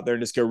going to go out there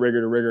and just go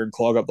rigger to rigger and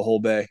clog up the whole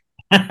bay.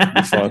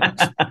 Be fun.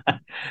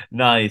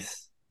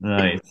 Nice,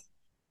 nice.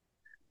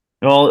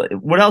 Well,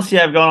 what else you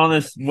have going on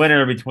this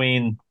winter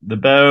between the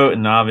boat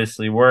and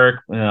obviously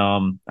work?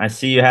 I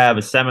see you have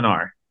a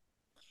seminar.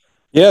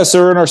 Yeah,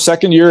 so we're in our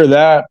second year of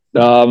that.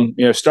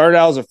 Started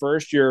out as a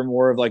first year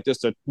more of like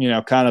just a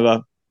kind of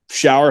a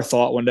shower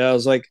thought one day. I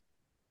was like,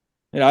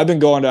 I've been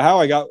going to how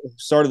I got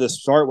started.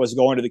 This start was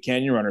going to the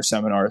Canyon Runner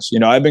seminars.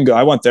 I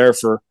went there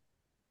for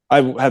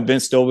I have been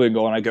still been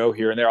going. I go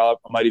here and there. I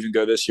might even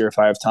go this year if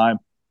I have time.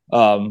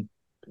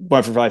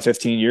 Went for probably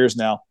 15 years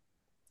now.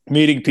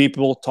 Meeting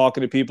people,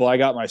 talking to people. I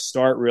got my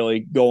start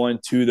really going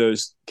to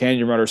those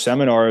Canyon Runner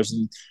seminars,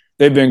 and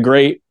they've been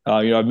great.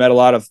 I've met a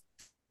lot of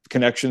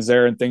connections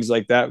there and things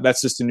like that.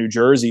 That's just in New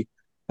Jersey.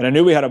 And I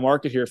knew we had a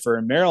market here for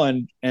in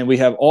Maryland, and we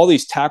have all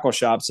these tackle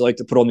shops that like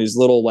to put on these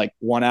little like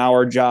 1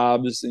 hour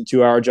jobs and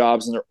 2 hour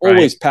jobs, and they're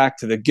always packed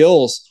to the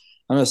gills.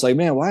 I'm just like,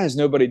 man, why is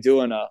nobody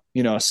doing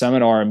a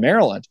seminar in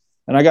Maryland?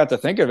 And I got to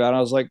think about it. I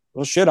was like,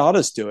 well, shit, I'll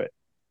just do it.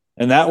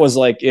 And that was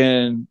like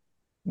in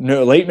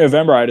late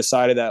November. I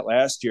decided that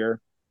last year.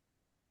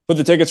 Put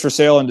the tickets for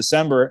sale in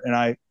December, and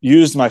I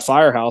used my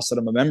firehouse that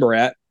I'm a member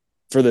at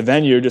for the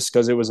venue just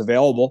because it was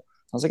available.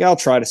 I was like, I'll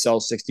try to sell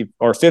 60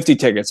 or 50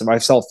 tickets. If I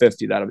sell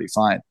 50, that'll be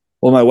fine.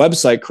 Well, my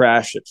website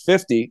crashed at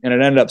 50 and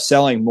it ended up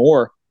selling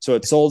more. So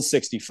it sold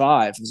 65.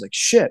 I was like,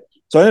 shit.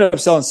 So I ended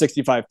up selling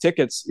 65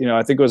 tickets.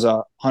 I think it was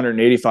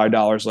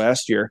 $185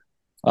 last year.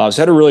 So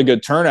had a really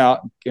good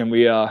turnout, and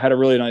we had a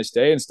really nice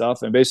day and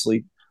stuff, and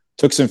basically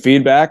took some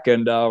feedback,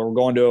 and we're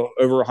going to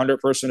over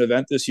 100-person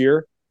event this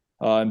year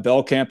in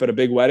Bell Camp at a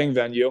big wedding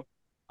venue.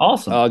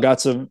 Awesome.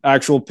 Got some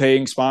actual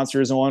paying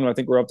sponsors on. I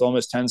think we're up to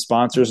almost 10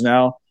 sponsors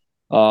now.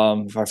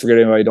 If I forget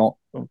anybody, don't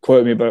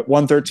quote me, but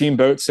 113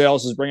 Boat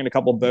Sales is bringing a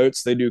couple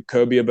boats. They do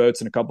cobia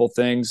boats and a couple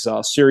things.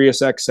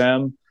 Sirius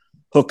XM,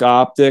 Hook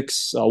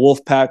Optics,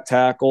 Wolfpack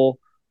Tackle,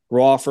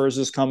 Rawfers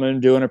is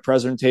coming doing a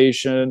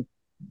presentation.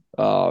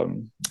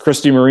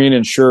 Christie Marine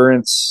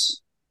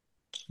Insurance.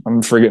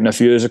 I'm forgetting a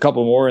few. There's a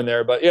couple more in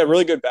there, but yeah,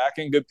 really good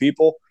backing, good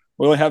people.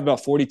 We only have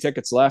about 40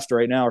 tickets left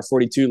right now, or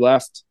 42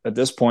 left at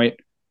this point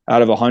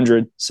out of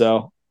 100.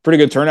 So pretty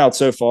good turnout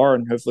so far,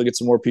 and hopefully get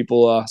some more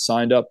people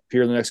signed up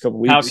here in the next couple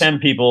of weeks. How can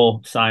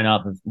people sign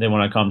up if they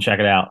want to come check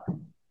it out?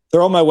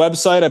 They're on my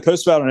website. I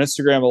post about it on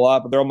Instagram a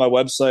lot, but they're on my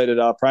website at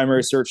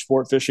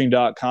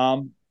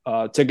primarysearchsportfishing.com.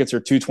 Tickets are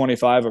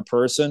 $225 a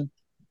person,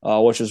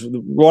 which is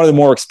one of the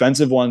more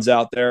expensive ones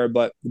out there.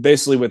 But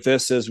basically with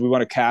this is we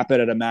want to cap it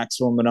at a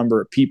maximum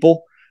number of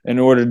people. In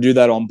order to do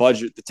that on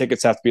budget, the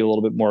tickets have to be a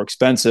little bit more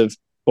expensive,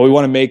 but we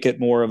want to make it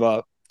more of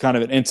a kind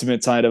of an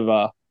intimate kind of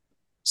a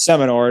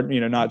seminar,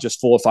 not just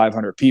full of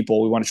 500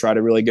 people. We want to try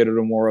to really get it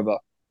to more of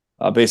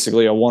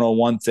basically a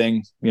one-on-one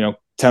thing,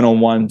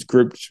 10-on-1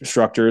 group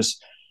instructors.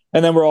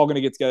 And then we're all going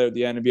to get together at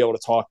the end and be able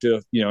to talk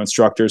to,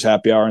 instructors,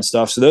 happy hour and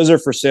stuff. So those are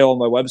for sale on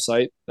my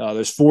website.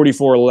 There's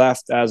 44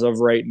 left as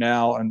of right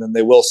now, and then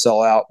they will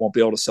sell out. Won't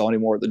be able to sell any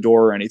more at the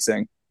door or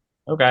anything.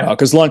 Okay.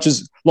 Because lunch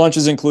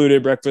is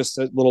included, breakfast,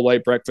 a little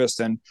light breakfast,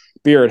 and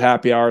beer at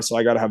happy hour. So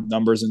I got to have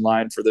numbers in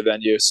line for the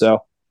venue. So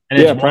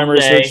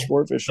primary search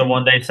sport fishing. The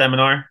 1 day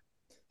seminar.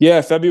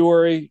 Yeah,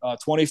 February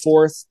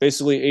 24th,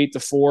 basically 8 to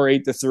 4,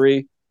 8 to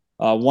 3.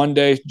 1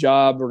 day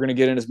job. We're going to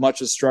get in as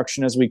much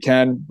instruction as we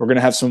can. We're going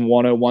to have some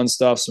 101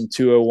 stuff, some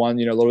 201,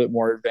 a little bit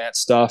more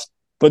advanced stuff.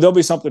 But there'll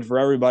be something for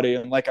everybody.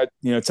 And like I,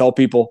 tell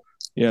people,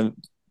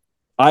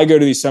 I go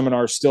to these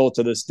seminars still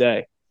to this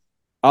day.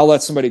 I'll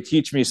let somebody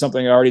teach me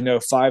something I already know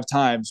 5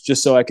 times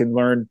just so I can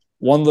learn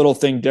one little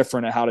thing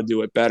different at how to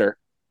do it better.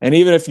 And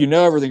even if you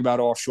know everything about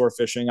offshore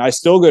fishing, I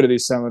still go to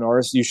these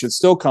seminars. You should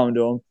still come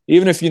to them.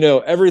 Even if you know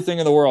everything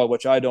in the world,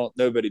 which I don't,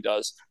 nobody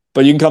does.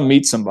 But you can come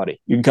meet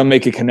somebody. You can come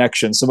make a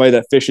connection. Somebody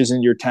that fishes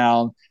in your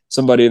town,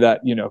 somebody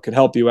that, could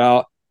help you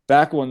out.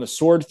 Back when the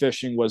sword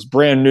fishing was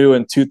brand new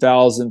in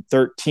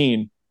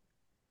 2013,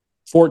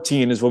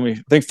 14 is when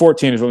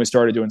we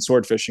started doing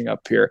sword fishing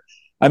up here.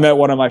 I met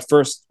one of my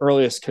first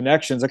earliest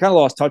connections. I kind of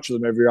lost touch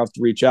with him every year. I have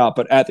to reach out,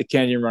 but at the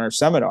Canyon Runner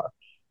seminar,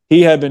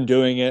 he had been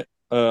doing it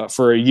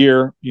for a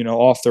year,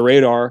 off the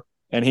radar,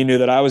 and he knew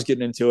that I was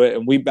getting into it,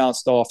 and we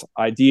bounced off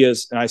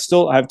ideas. And I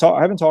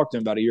haven't talked to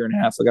him about a year and a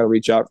half. I got to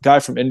reach out. Guy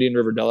from Indian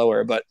River,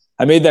 Delaware, but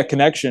I made that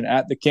connection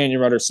at the Canyon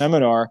Runner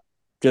seminar,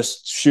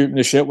 just shooting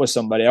the shit with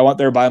somebody. I went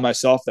there by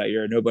myself that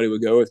year, and nobody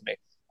would go with me.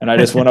 And I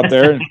just went up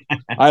there, and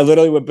I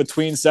literally went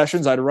between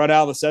sessions. I'd run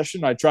out of the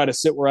session. I'd try to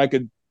sit where I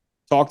could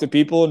talk to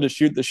people and to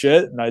shoot the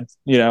shit. And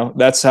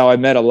that's how I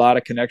met a lot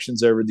of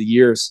connections over the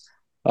years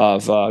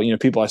of,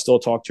 people I still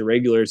talk to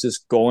regularly,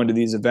 just going to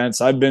these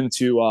events. I've been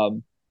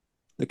to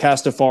the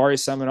Castafari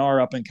seminar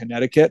up in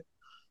Connecticut.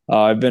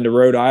 I've been to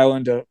Rhode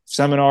Island to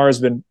seminars,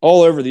 been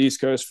all over the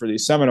East Coast for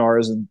these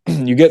seminars, and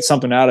you get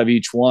something out of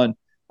each one.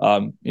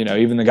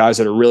 Even the guys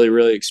that are really,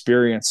 really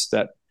experienced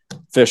that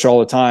fish all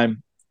the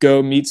time,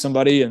 go meet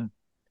somebody and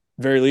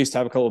very least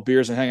have a couple of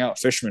beers and hang out with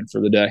fishermen for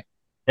the day.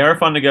 They are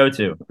fun to go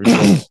to. For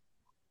sure.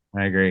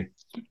 I agree.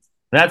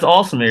 That's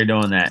awesome that you're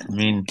doing that. I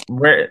mean,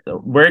 where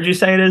did you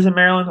say it is in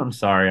Maryland? I'm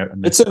sorry.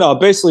 It's in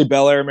basically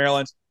Bel Air,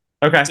 Maryland.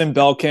 Okay. It's in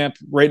Bell Camp,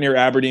 right near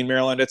Aberdeen,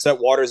 Maryland. It's at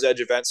Water's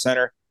Edge Event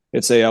Center.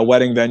 It's a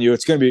wedding venue.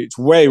 It's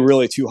way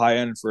really too high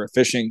end for a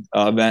fishing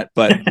event,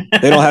 but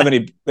they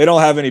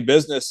don't have any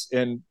business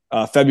in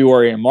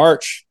February and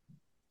March.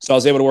 So I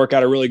was able to work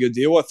out a really good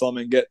deal with them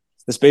and get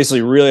this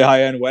basically really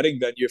high end wedding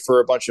venue for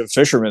a bunch of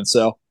fishermen.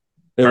 So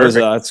it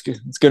Perfect. was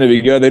it's going to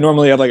be good. They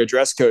normally have like a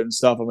dress code and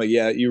stuff. I'm like,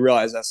 yeah, you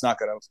realize that's not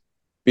going to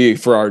be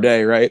for our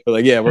day, right? But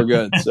like, yeah, we're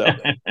good. So.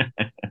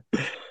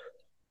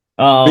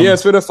 But yeah,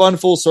 it's been a fun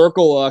full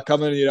circle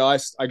coming.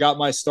 I got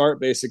my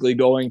start basically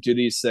going to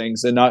these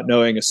things and not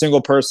knowing a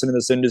single person in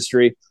this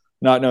industry,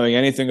 not knowing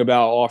anything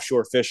about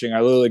offshore fishing.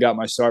 I literally got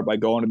my start by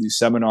going to these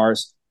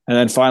seminars, and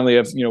then finally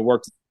have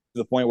worked to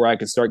the point where I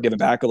could start giving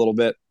back a little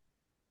bit.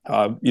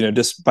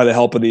 Just by the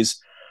help of these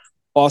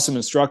awesome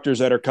instructors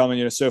that are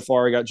coming. So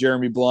far I got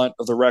Jeremy Blunt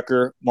of the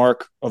Wrecker,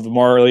 Mark of the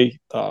Marley,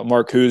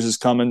 Mark Hoos is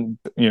coming.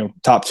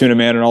 Top tuna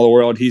man in all the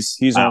world. He's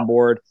Wow. on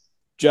board.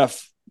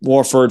 Jeff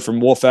Warford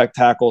from Wolfeck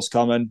Tackle's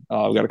coming.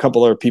 We've got a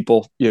couple other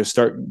people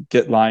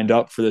get lined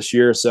up for this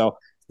year. So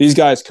these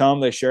guys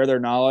come, they share their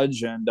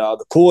knowledge, and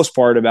the coolest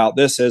part about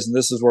this is, and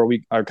this is where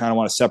I kind of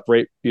want to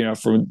separate,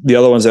 from the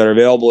other ones that are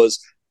available,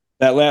 is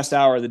that last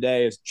hour of the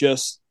day is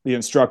just the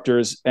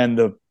instructors and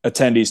the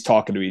attendees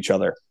talking to each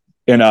other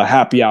in a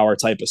happy hour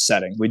type of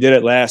setting. We did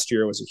it last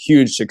year. It was a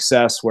huge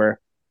success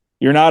where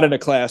you're not in a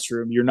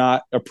classroom, you're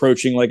not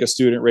approaching like a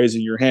student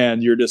raising your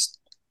hand, you're just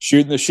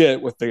shooting the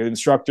shit with the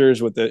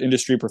instructors, with the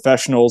industry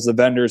professionals, the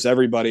vendors,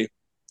 everybody.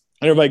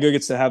 Everybody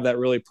gets to have that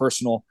really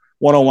personal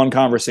one-on-one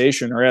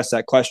conversation or ask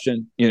that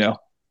question,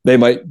 they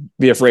might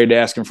be afraid to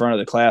ask in front of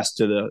the class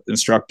to the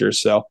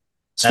instructors. So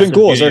it's been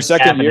cool. It's our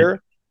second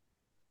year,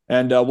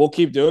 and we'll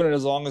keep doing it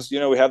as long as,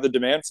 we have the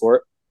demand for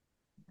it.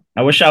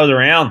 I wish I was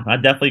around.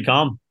 I'd definitely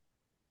come.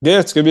 Yeah,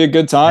 it's going to be a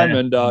good time. Yeah.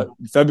 And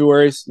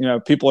February,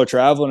 people are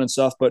traveling and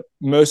stuff, but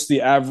most of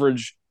the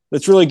average,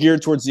 it's really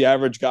geared towards the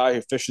average guy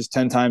who fishes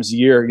 10 times a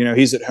year.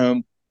 He's at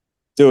home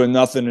doing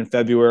nothing in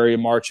February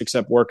and March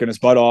except working his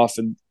butt off,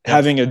 and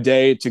having a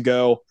day to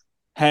go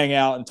hang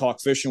out and talk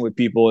fishing with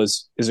people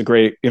is a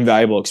great,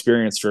 invaluable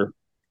experience for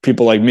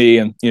people like me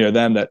and,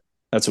 them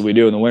that's what we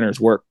do in the winter is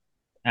work.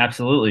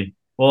 Absolutely.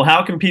 Well,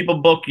 how can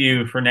people book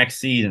you for next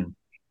season?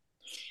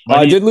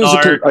 I did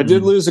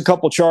lose a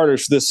couple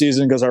charters this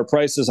season because our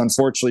prices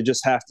unfortunately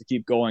just have to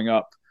keep going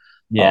up.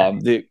 Yeah.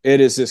 It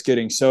is just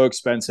getting so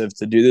expensive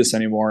to do this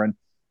anymore, and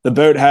the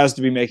boat has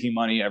to be making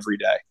money every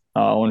day.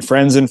 On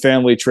friends and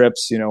family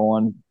trips,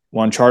 on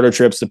charter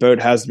trips, the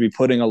boat has to be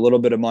putting a little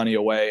bit of money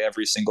away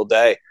every single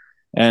day.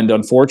 And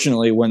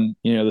unfortunately, when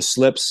the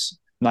slips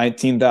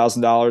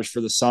 $19,000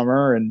 for the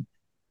summer, and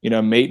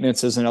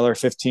maintenance is another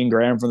 15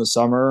 grand for the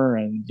summer,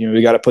 and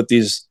we got to put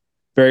these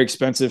very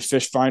expensive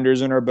fish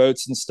finders in our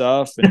boats and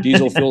stuff, and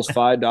diesel fuel's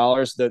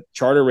 $5. The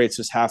charter rates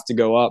just have to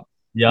go up.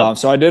 Yep.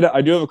 So I do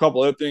have a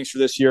couple openings for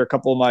this year. A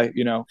couple of my,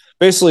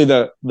 basically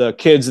the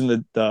kids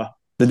and the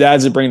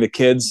dads that bring the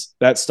kids,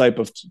 that type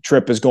of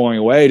trip is going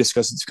away just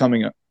because it's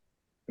becoming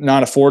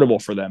not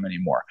affordable for them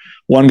anymore.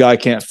 One guy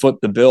can't foot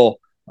the bill.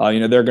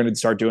 They're going to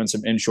start doing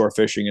some inshore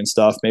fishing and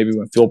stuff. Maybe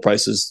when fuel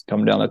prices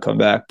come down, they'll come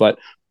back. But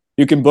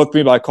you can book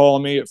me by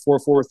calling me at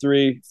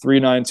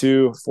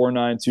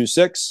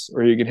 443-392-4926,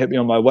 or you can hit me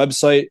on my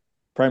website,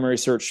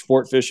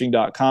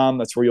 primarysearchsportfishing.com.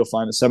 That's where you'll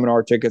find the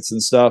seminar tickets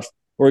and stuff.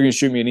 Or you can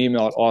shoot me an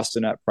email at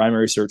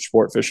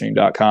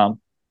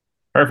austin@primarysearchsportfishing.com.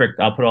 Perfect.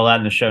 I'll put all that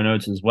in the show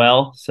notes as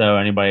well. So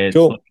anybody that's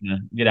looking to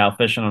get out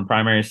fishing on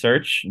Primary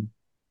Search,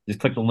 just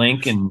click the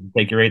link and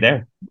take you right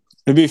there.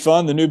 It'd be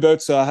fun. The new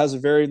boat has a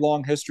very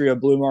long history of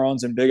blue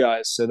marlins and big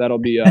eyes, so that'll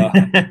be our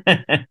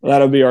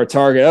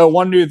target. Oh,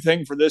 one new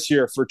thing for this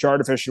year for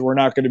charter fishing, we're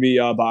not going to be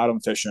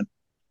bottom fishing.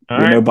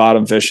 No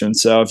bottom fishing.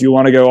 So if you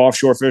want to go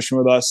offshore fishing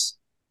with us,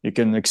 you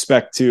can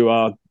expect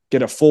to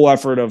get a full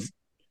effort of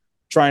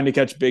trying to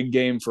catch big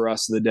game for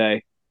us of the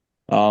day.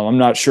 I'm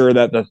not sure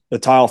that the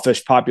tile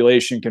fish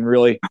population can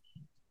really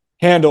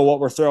handle what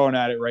we're throwing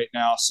at it right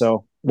now.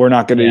 So we're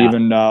not going to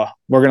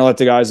we're going to let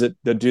the guys that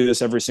do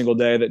this every single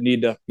day, that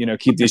need to,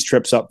 keep these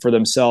trips up for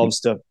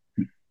themselves, to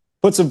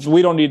put some,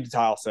 we don't need to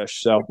tile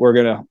fish. So we're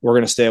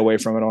going to stay away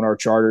from it on our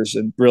charters,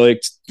 and really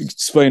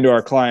explain to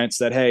our clients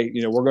that, hey,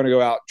 we're going to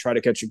go out, try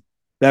to catch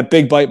that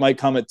big bite might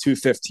come at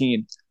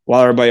 2:15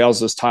 while everybody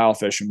else is tile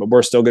fishing, but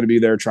we're still going to be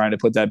there trying to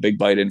put that big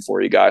bite in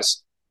for you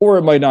guys, or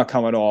it might not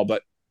come at all,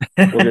 but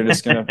we're going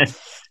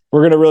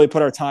to really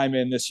put our time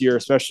in this year,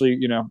 especially,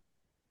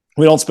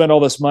 we don't spend all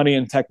this money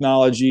in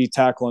technology,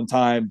 tackle, and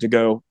time to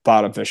go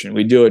bottom fishing.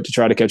 We do it to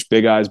try to catch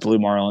big eyes, blue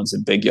marlins,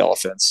 and big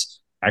yellowfins.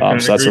 So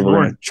that's what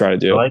we're going to try to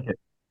do. I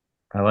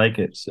like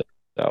it. So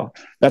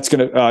that's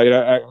going to,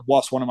 I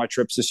lost one of my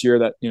trips this year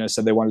that,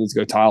 said they wanted to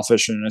go tile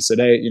fishing. And I said,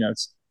 hey,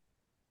 it's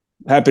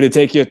happy to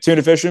take you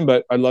tuna fishing,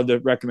 but I'd love to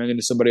recommend you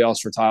to somebody else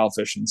for tile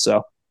fishing.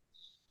 So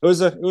it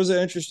was an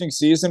interesting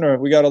season, or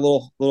we got a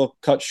little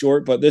cut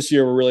short, but this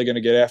year we're really going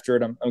to get after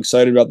it. I'm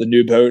excited about the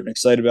new boat, and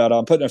excited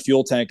about putting a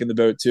fuel tank in the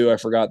boat too. I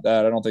forgot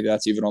that. I don't think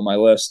that's even on my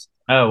list.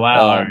 Oh,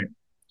 wow. All right.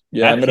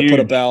 Yeah, I'm going to put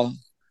a bow.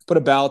 put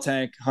a bow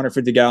tank,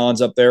 150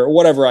 gallons up there, or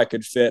whatever I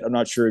could fit. I'm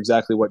not sure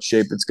exactly what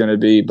shape it's going to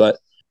be, but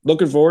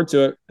looking forward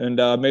to it. And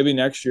maybe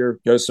next year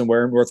go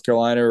somewhere in North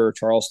Carolina or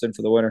Charleston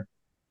for the winter.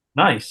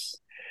 Nice.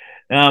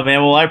 Oh,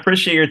 man. Well, I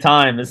appreciate your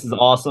time. This is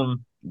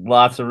awesome.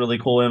 Lots of really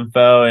cool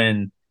info.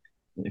 And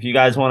if you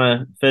guys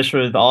want to fish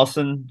with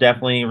Austin,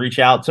 definitely reach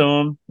out to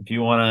him. If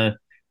you want to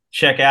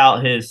check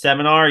out his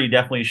seminar, you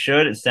definitely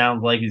should. It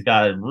sounds like he's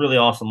got a really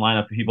awesome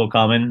lineup of people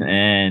coming.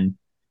 And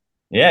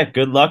yeah,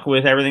 good luck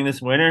with everything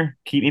this winter.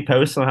 Keep me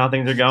posted on how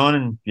things are going.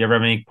 And if you ever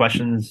have any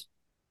questions,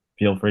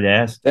 feel free to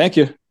ask. Thank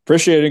you.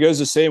 Appreciate it. It goes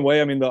the same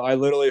way. I mean, I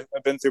literally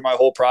have been through my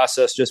whole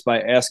process just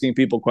by asking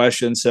people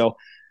questions. So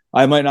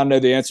I might not know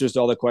the answers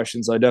to all the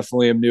questions. I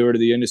definitely am newer to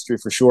the industry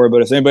for sure.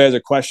 But if anybody has a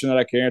question that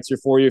I can answer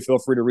for you, feel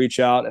free to reach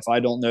out. If I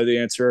don't know the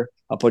answer,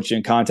 I'll put you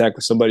in contact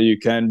with somebody you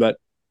can. But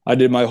I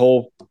did my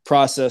whole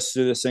process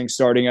through this thing,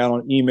 starting out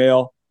on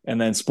email and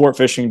then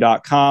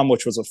sportfishing.com,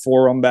 which was a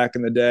forum back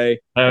in the day.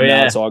 Oh, and yeah.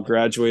 now it's all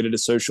graduated to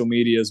social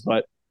medias.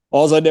 But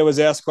all I did was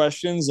ask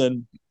questions,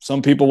 and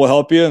some people will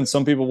help you and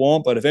some people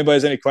won't. But if anybody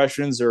has any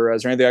questions or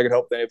is there anything I can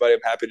help with anybody, I'm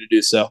happy to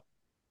do so.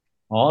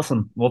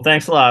 Awesome. Well,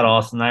 thanks a lot,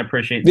 Austin. I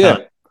appreciate the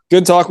time.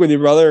 Good talk with you,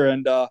 brother,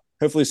 and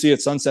hopefully see you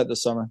at Sunset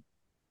this summer.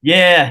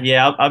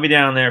 Yeah. I'll be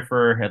down there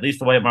for at least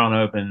the White Barn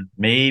Open,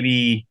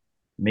 maybe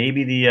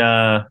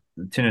the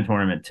tuna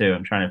tournament too.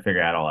 I'm trying to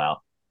figure it all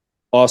out.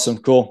 Awesome,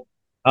 cool.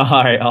 All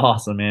right,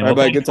 awesome, man. All right,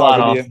 buddy, good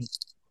talking to you.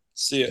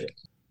 See you.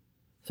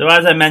 So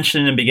as I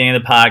mentioned in the beginning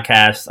of the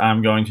podcast,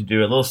 I'm going to do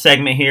a little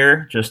segment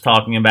here, just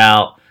talking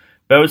about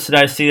boats that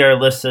I see that are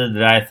listed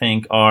that I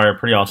think are a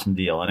pretty awesome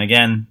deal. And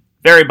again,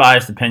 very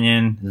biased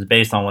opinion. This is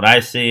based on what I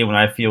see, what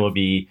I feel would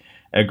be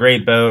a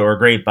great boat or a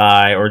great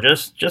buy, or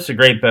just a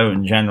great boat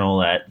in general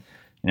that,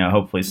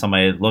 hopefully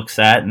somebody looks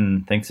at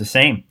and thinks the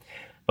same.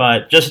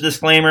 But just a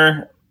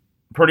disclaimer,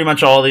 pretty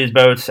much all these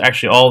boats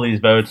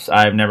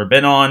I've never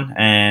been on,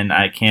 and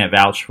I can't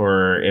vouch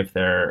for if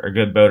they're a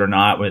good boat or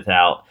not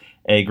without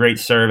a great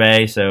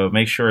survey. So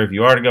make sure if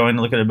you are going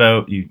to look at a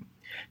boat, you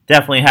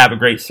definitely have a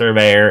great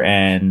surveyor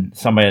and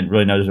somebody that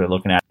really knows what they're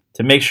looking at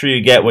to make sure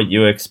you get what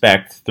you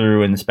expect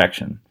through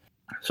inspection.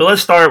 So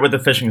let's start with the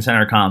fishing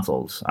center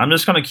consoles. I'm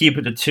just going to keep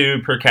it to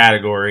 2 per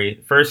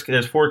category. First,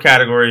 there's 4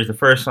 categories. The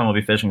first one will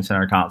be fishing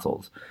center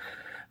consoles.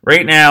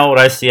 Right now, what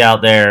I see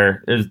out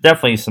there's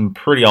definitely some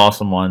pretty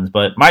awesome ones,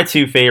 but my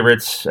 2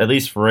 favorites, at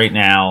least for right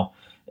now,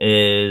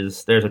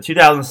 is there's a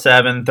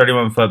 2007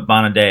 31-foot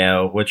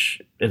Bonadeo,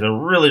 which is a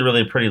really,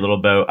 really pretty little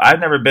boat. I've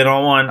never been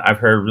on one. I've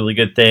heard really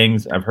good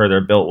things. I've heard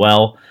they're built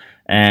well.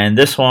 And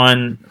this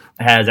one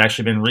has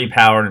actually been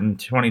repowered in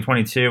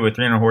 2022 with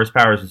 300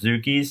 horsepower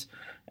Suzuki's,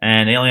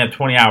 and they only have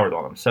 20 hours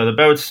on them. So the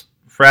boat's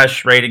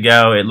fresh, ready to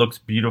go. It looks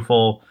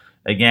beautiful.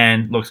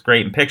 Again, looks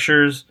great in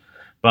pictures,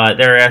 but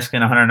they're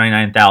asking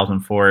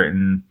 $199,000 for it.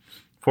 And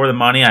for the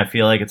money, I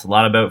feel like it's a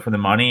lot of boat for the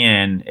money,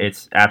 and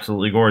it's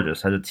absolutely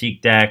gorgeous. Has a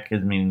teak deck,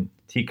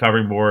 teak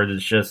covering boards.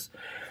 It's just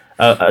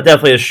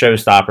definitely a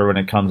showstopper when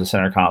it comes to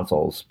center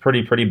consoles.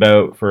 Pretty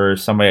boat for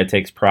somebody that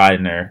takes pride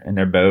in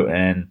their boat,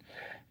 and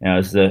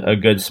it's a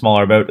good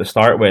smaller boat to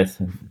start with.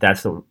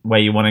 That's the way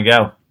you want to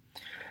go.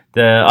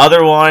 The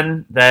other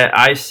one that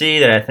I see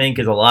that I think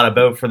is a lot of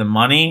boat for the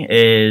money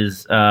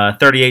is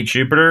 38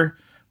 Jupiter,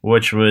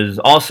 which was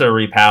also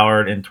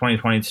repowered in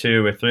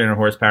 2022 with 300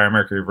 horsepower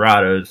Mercury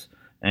Verados,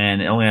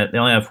 and they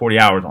only have 40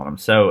 hours on them.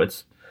 So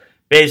it's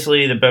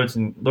basically the boat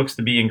looks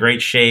to be in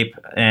great shape,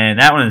 and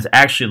that one is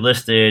actually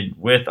listed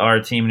with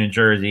our team in New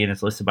Jersey, and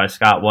it's listed by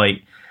Scott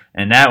White,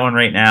 and that one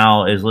right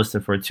now is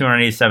listed for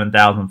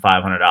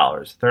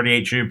 $287,500.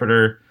 38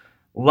 Jupiter.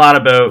 A lot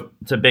of boat.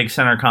 It's a big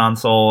center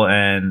console,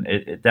 and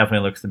it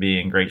definitely looks to be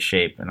in great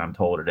shape, and I'm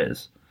told it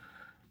is.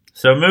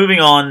 So moving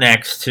on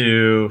next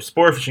to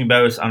sport fishing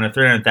boats under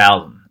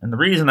 $300,000. And the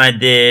reason I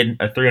did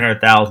a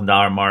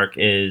 $300,000 mark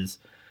is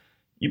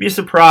you'd be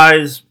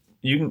surprised.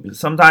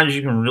 Sometimes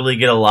you can really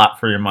get a lot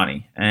for your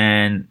money,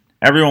 and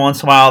every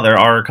once in a while there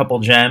are a couple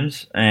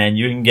gems, and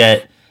you can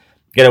get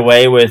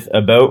away with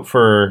a boat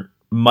for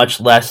much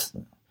less.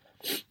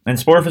 And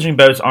sport fishing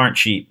boats aren't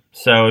cheap.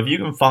 So if you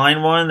can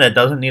find one that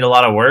doesn't need a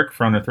lot of work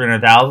for under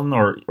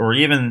 $300,000, or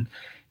even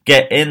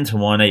get into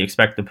one that you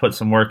expect to put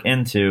some work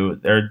into,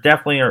 there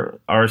definitely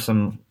are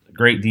some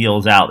great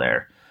deals out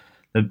there.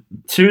 The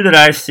 2 that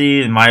I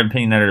see, in my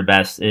opinion, that are the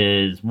best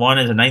is one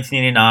is a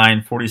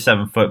 1989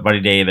 47-foot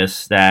Buddy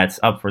Davis that's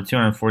up for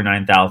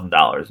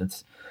 $249,000.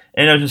 It's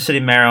in Ocean City,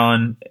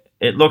 Maryland.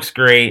 It looks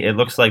great. It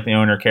looks like the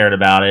owner cared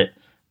about it.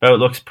 Boat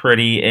looks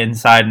pretty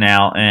inside and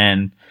out,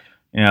 and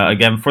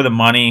again, for the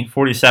money,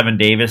 47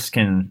 Davis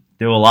can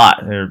do a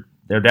lot.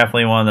 They're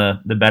definitely one of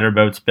the better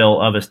boats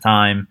built of its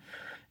time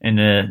in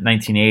the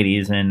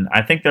 1980s, and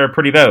I think they're a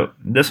pretty boat.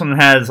 This one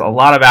has a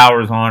lot of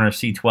hours on, or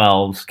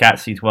C12s, Cat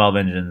C12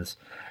 engines.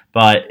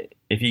 But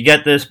if you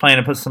get this, plan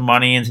to put some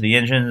money into the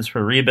engines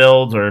for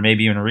rebuilds, or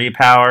maybe even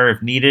repower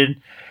if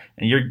needed,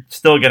 and you're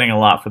still getting a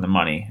lot for the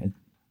money.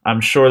 I'm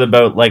sure the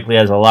boat likely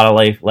has a lot of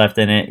life left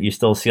in it. You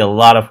still see a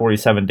lot of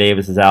 47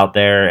 Davises out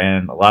there,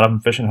 and a lot of them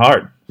fishing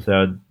hard.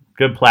 So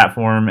good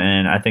platform,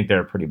 and I think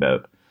they're a pretty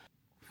boat.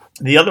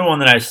 The other one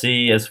that I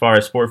see as far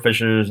as sport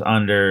fishers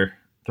under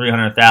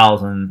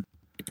 300,000,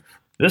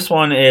 this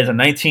one is a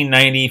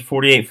 1990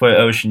 48-foot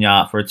ocean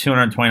yacht for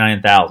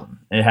 229,000.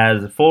 It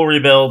has full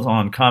rebuilds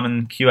on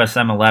common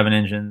QSM 11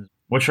 engines,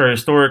 which are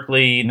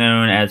historically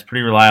known as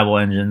pretty reliable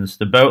engines.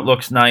 The boat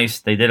looks nice.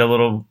 They did a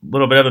little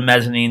bit of a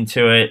mezzanine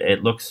to it.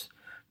 It looks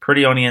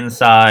pretty on the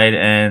inside,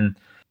 and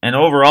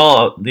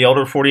overall, the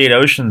older 48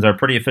 Oceans are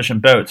pretty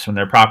efficient boats when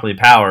they're properly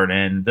powered,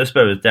 and this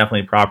boat is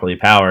definitely properly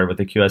powered with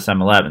the QSM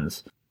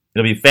 11s.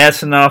 It'll be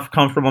fast enough,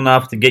 comfortable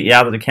enough to get you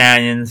out of the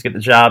canyons, get the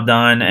job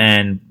done,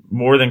 and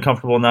more than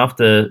comfortable enough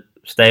to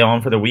stay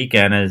on for the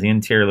weekend as the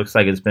interior looks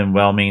like it's been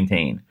well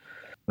maintained.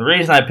 The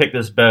reason I picked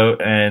this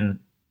boat, and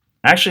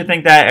I actually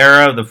think that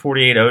era of the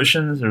 48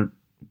 Oceans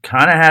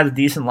kind of has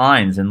decent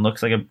lines and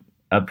looks like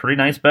a pretty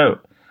nice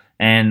boat.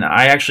 And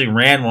I actually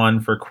ran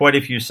one for quite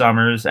a few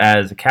summers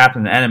as a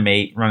captain and a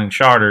mate running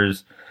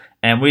charters,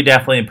 and we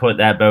definitely put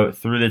that boat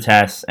through the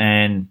test.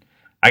 And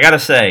I gotta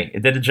say,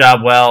 it did the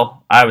job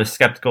well. I was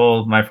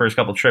skeptical my first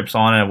couple trips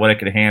on it, what it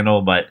could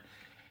handle, but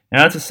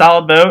it's a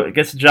solid boat. It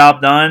gets the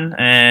job done,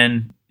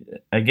 and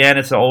again,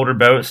 it's an older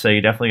boat, so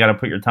you definitely got to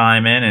put your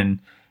time in and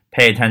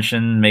pay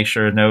attention, make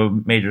sure no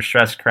major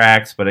stress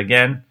cracks. But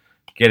again,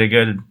 get a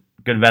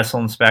good vessel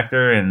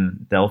inspector,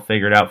 and they'll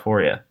figure it out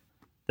for you.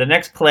 The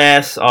next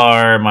class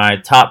are my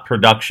top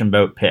production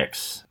boat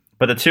picks,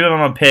 but the two of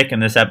them I'm pick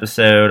in this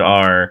episode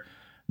are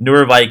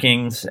newer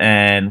Vikings,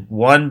 and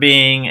one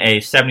being a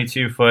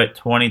 72-foot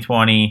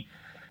 2020.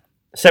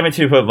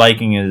 72-foot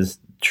Viking is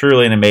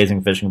truly an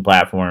amazing fishing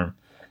platform.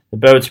 The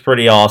boat's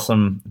pretty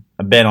awesome.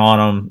 I've been on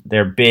them.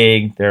 They're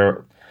big.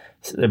 They're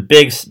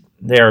big.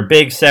 They're a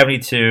big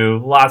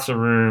 72. Lots of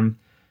room.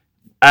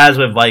 As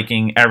with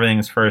Viking,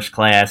 everything's first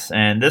class,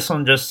 and this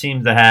one just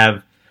seems to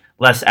have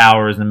less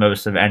hours than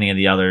most of any of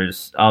the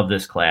others of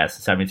this class.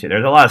 72.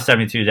 There's a lot of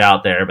 72s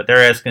out there, but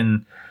they're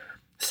asking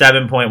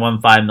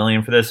 $7.15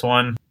 million for this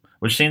one,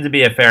 which seems to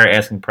be a fair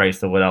asking price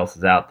to what else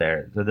is out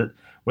there. So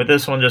with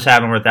this one just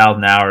having over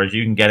 1,000 hours,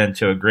 you can get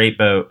into a great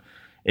boat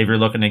if you're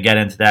looking to get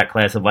into that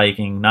class of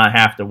Viking. Not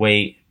have to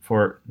wait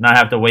for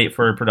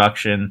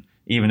production,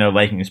 even though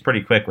Viking is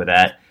pretty quick with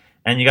that.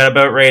 And you got a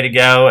boat ready to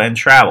go and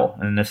travel,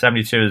 and the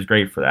 72 is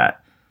great for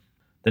that.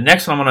 The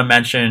next one I'm going to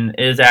mention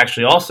is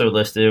actually also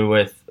listed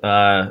with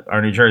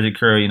our New Jersey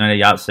crew, United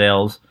Yacht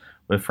Sales,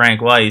 with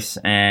Frank Weiss,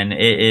 and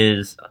it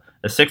is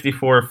a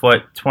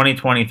 64-foot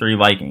 2023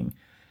 Viking.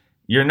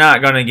 You're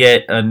not going to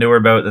get a newer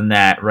boat than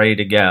that ready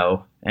to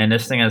go, and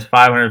this thing has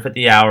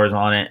 550 hours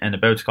on it, and the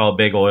boat's called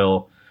Big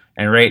Oil,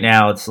 and right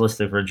now it's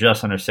listed for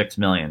just under $6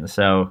 million.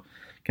 So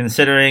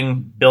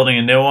considering building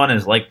a new one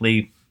is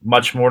likely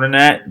much more than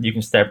that, you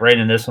can step right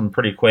into this one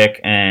pretty quick,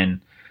 and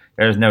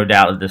there's no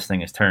doubt that this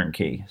thing is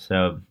turnkey.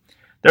 So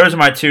those are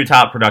my two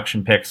top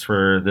production picks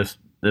for this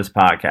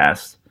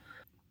podcast.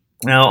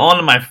 Now on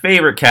to my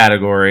favorite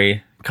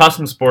category,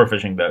 custom sport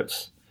fishing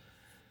boats.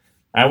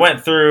 I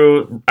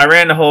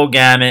ran the whole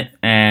gamut,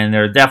 and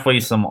there are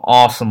definitely some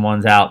awesome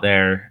ones out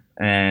there.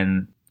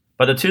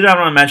 But the two that I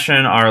want to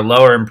mention are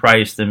lower in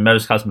price than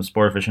most custom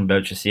sport fishing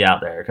boats you see out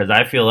there, because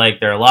I feel like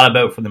they're a lot of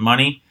boat for the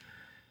money.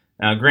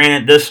 Now,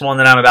 granted, this one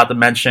that I'm about to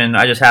mention,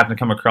 I just happened to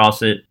come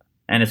across it,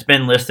 and it's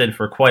been listed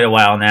for quite a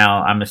while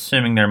now. I'm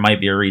assuming there might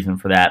be a reason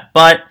for that.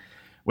 But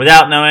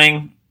without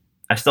knowing,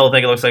 I still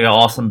think it looks like an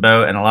awesome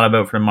boat and a lot of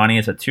boat for the money.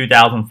 It's a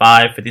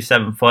 2005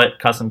 57-foot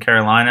Custom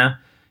Carolina.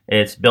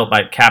 It's built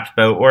by Cap's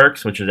Boat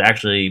Works, which is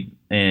actually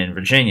in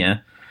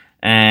Virginia.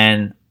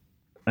 And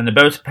the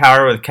boat's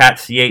powered with Cat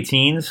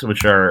C18s,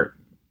 which are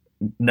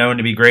known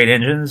to be great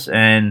engines,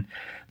 and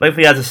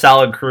likely has a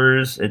solid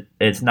cruise.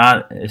 It's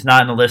not in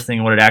the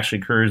listing what it actually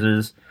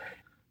cruises.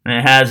 And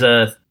it has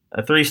a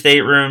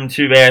 3-stateroom,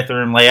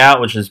 2-bathroom layout,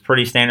 which is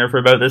pretty standard for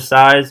a boat this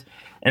size.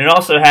 And it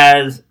also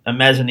has a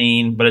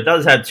mezzanine, but it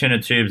does have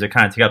tuna tubes that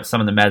kind of take up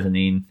some of the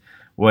mezzanine,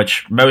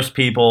 which most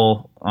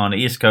people on the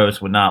East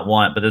Coast would not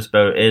want, but this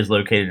boat is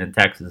located in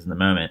Texas in the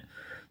moment.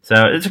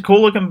 So it's a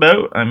cool looking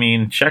boat. I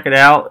mean, check it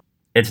out.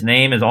 Its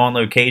name is On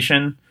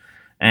Location,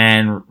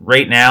 and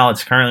right now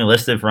it's currently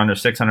listed for under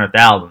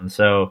 $600,000.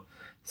 So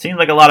seems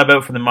like a lot of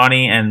boat for the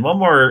money. And one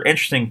more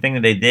interesting thing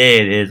that they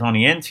did is on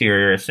the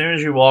interior, as soon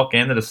as you walk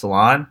into the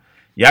salon,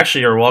 you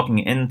actually are walking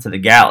into the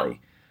galley.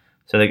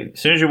 So as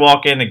soon as you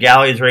walk in, the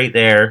galley is right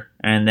there,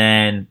 and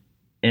then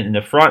in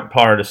the front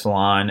part of the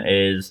salon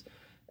is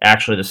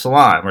actually the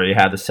salon, where you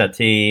have the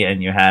settee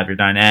and you have your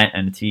dinette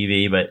and the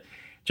TV, but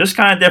just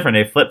kind of different.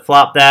 They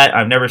flip-flop that.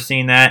 I've never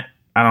seen that.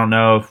 I don't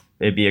know if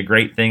it'd be a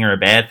great thing or a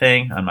bad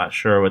thing. I'm not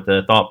sure what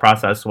the thought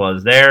process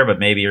was there, but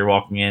maybe you're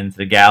walking into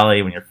the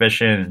galley when you're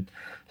fishing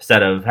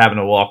instead of having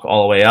to walk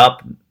all the way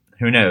up.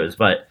 Who knows?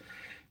 But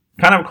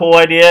kind of a cool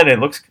idea, and it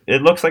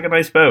looks like a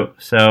nice boat.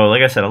 So,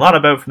 like I said, a lot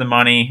of boat for the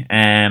money.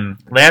 And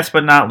last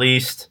but not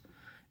least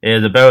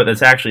is a boat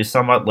that's actually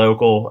somewhat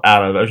local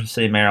out of Ocean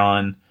City,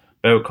 Maryland.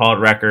 A boat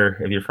called Wrecker.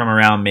 If you're from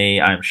around me,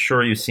 I'm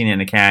sure you've seen it in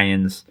the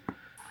canyons.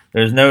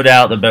 There's no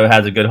doubt the boat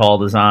has a good hull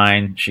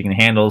design. She can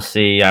handle the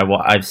sea.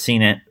 I've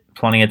seen it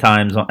plenty of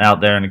times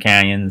out there in the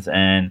canyons,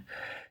 and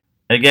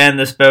Again,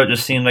 this boat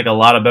just seemed like a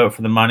lot of boat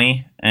for the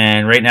money,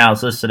 and right now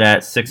it's listed at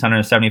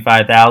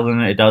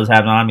 $675,000. It does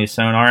have an Omni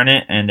sonar in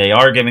it, and they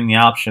are giving the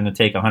option to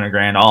take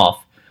 $100,000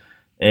 off.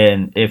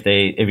 And if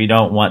you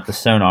don't want the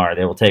sonar,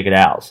 they will take it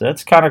out. So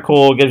that's kind of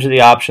cool. It gives you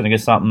the option to get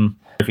something.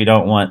 If you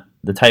don't want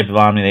the type of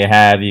Omni they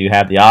have, you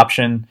have the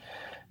option.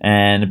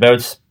 And the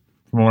boat's,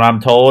 from what I'm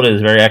told,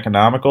 is very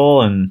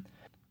economical, and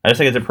I just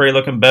think it's a pretty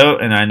looking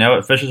boat, and I know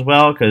it fishes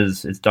well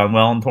because it's done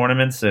well in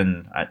tournaments,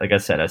 and like I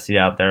said, I see it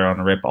out there on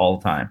the rip all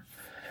the time.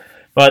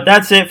 But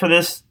that's it for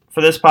this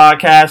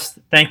podcast.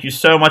 Thank you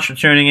so much for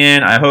tuning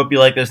in. I hope you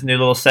like this new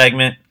little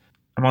segment.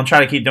 I'm going to try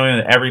to keep doing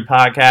it with every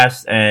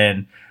podcast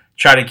and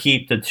try to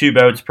keep the 2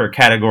 boats per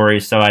category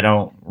so I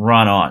don't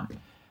run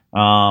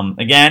on.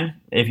 Again,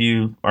 if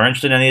you are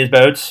interested in any of these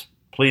boats,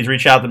 please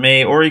reach out to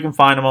me, or you can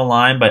find them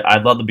online, but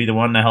I'd love to be the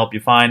one to help you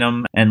find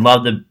them and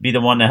love to be the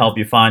one to help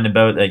you find the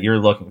boat that you're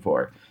looking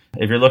for.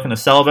 If you're looking to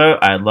sell a boat,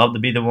 I'd love to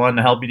be the one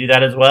to help you do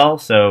that as well.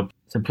 So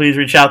please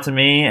reach out to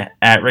me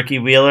at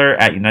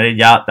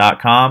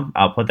rickywheeler@unitedyacht.com.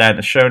 I'll put that in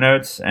the show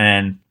notes.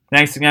 And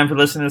thanks again for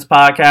listening to this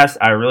podcast.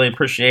 I really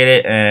appreciate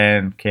it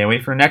and can't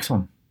wait for the next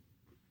one.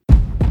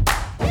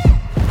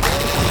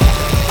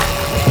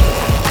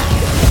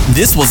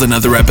 This was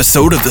another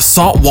episode of the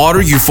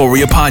Saltwater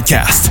Euphoria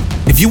Podcast.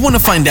 If you want to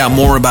find out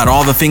more about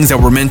all the things that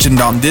were mentioned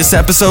on this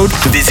episode,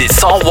 visit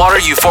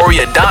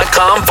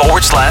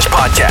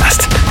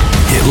saltwatereuphoria.com/podcast.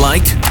 Hit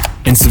like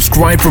and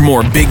subscribe for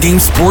more big game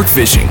sport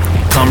fishing,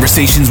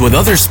 conversations with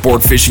other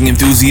sport fishing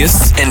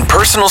enthusiasts, and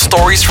personal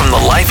stories from the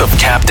life of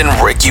Captain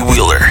Ricky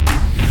Wheeler.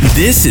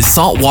 This is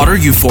Saltwater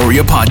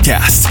Euphoria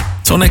Podcast.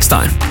 Till next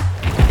time.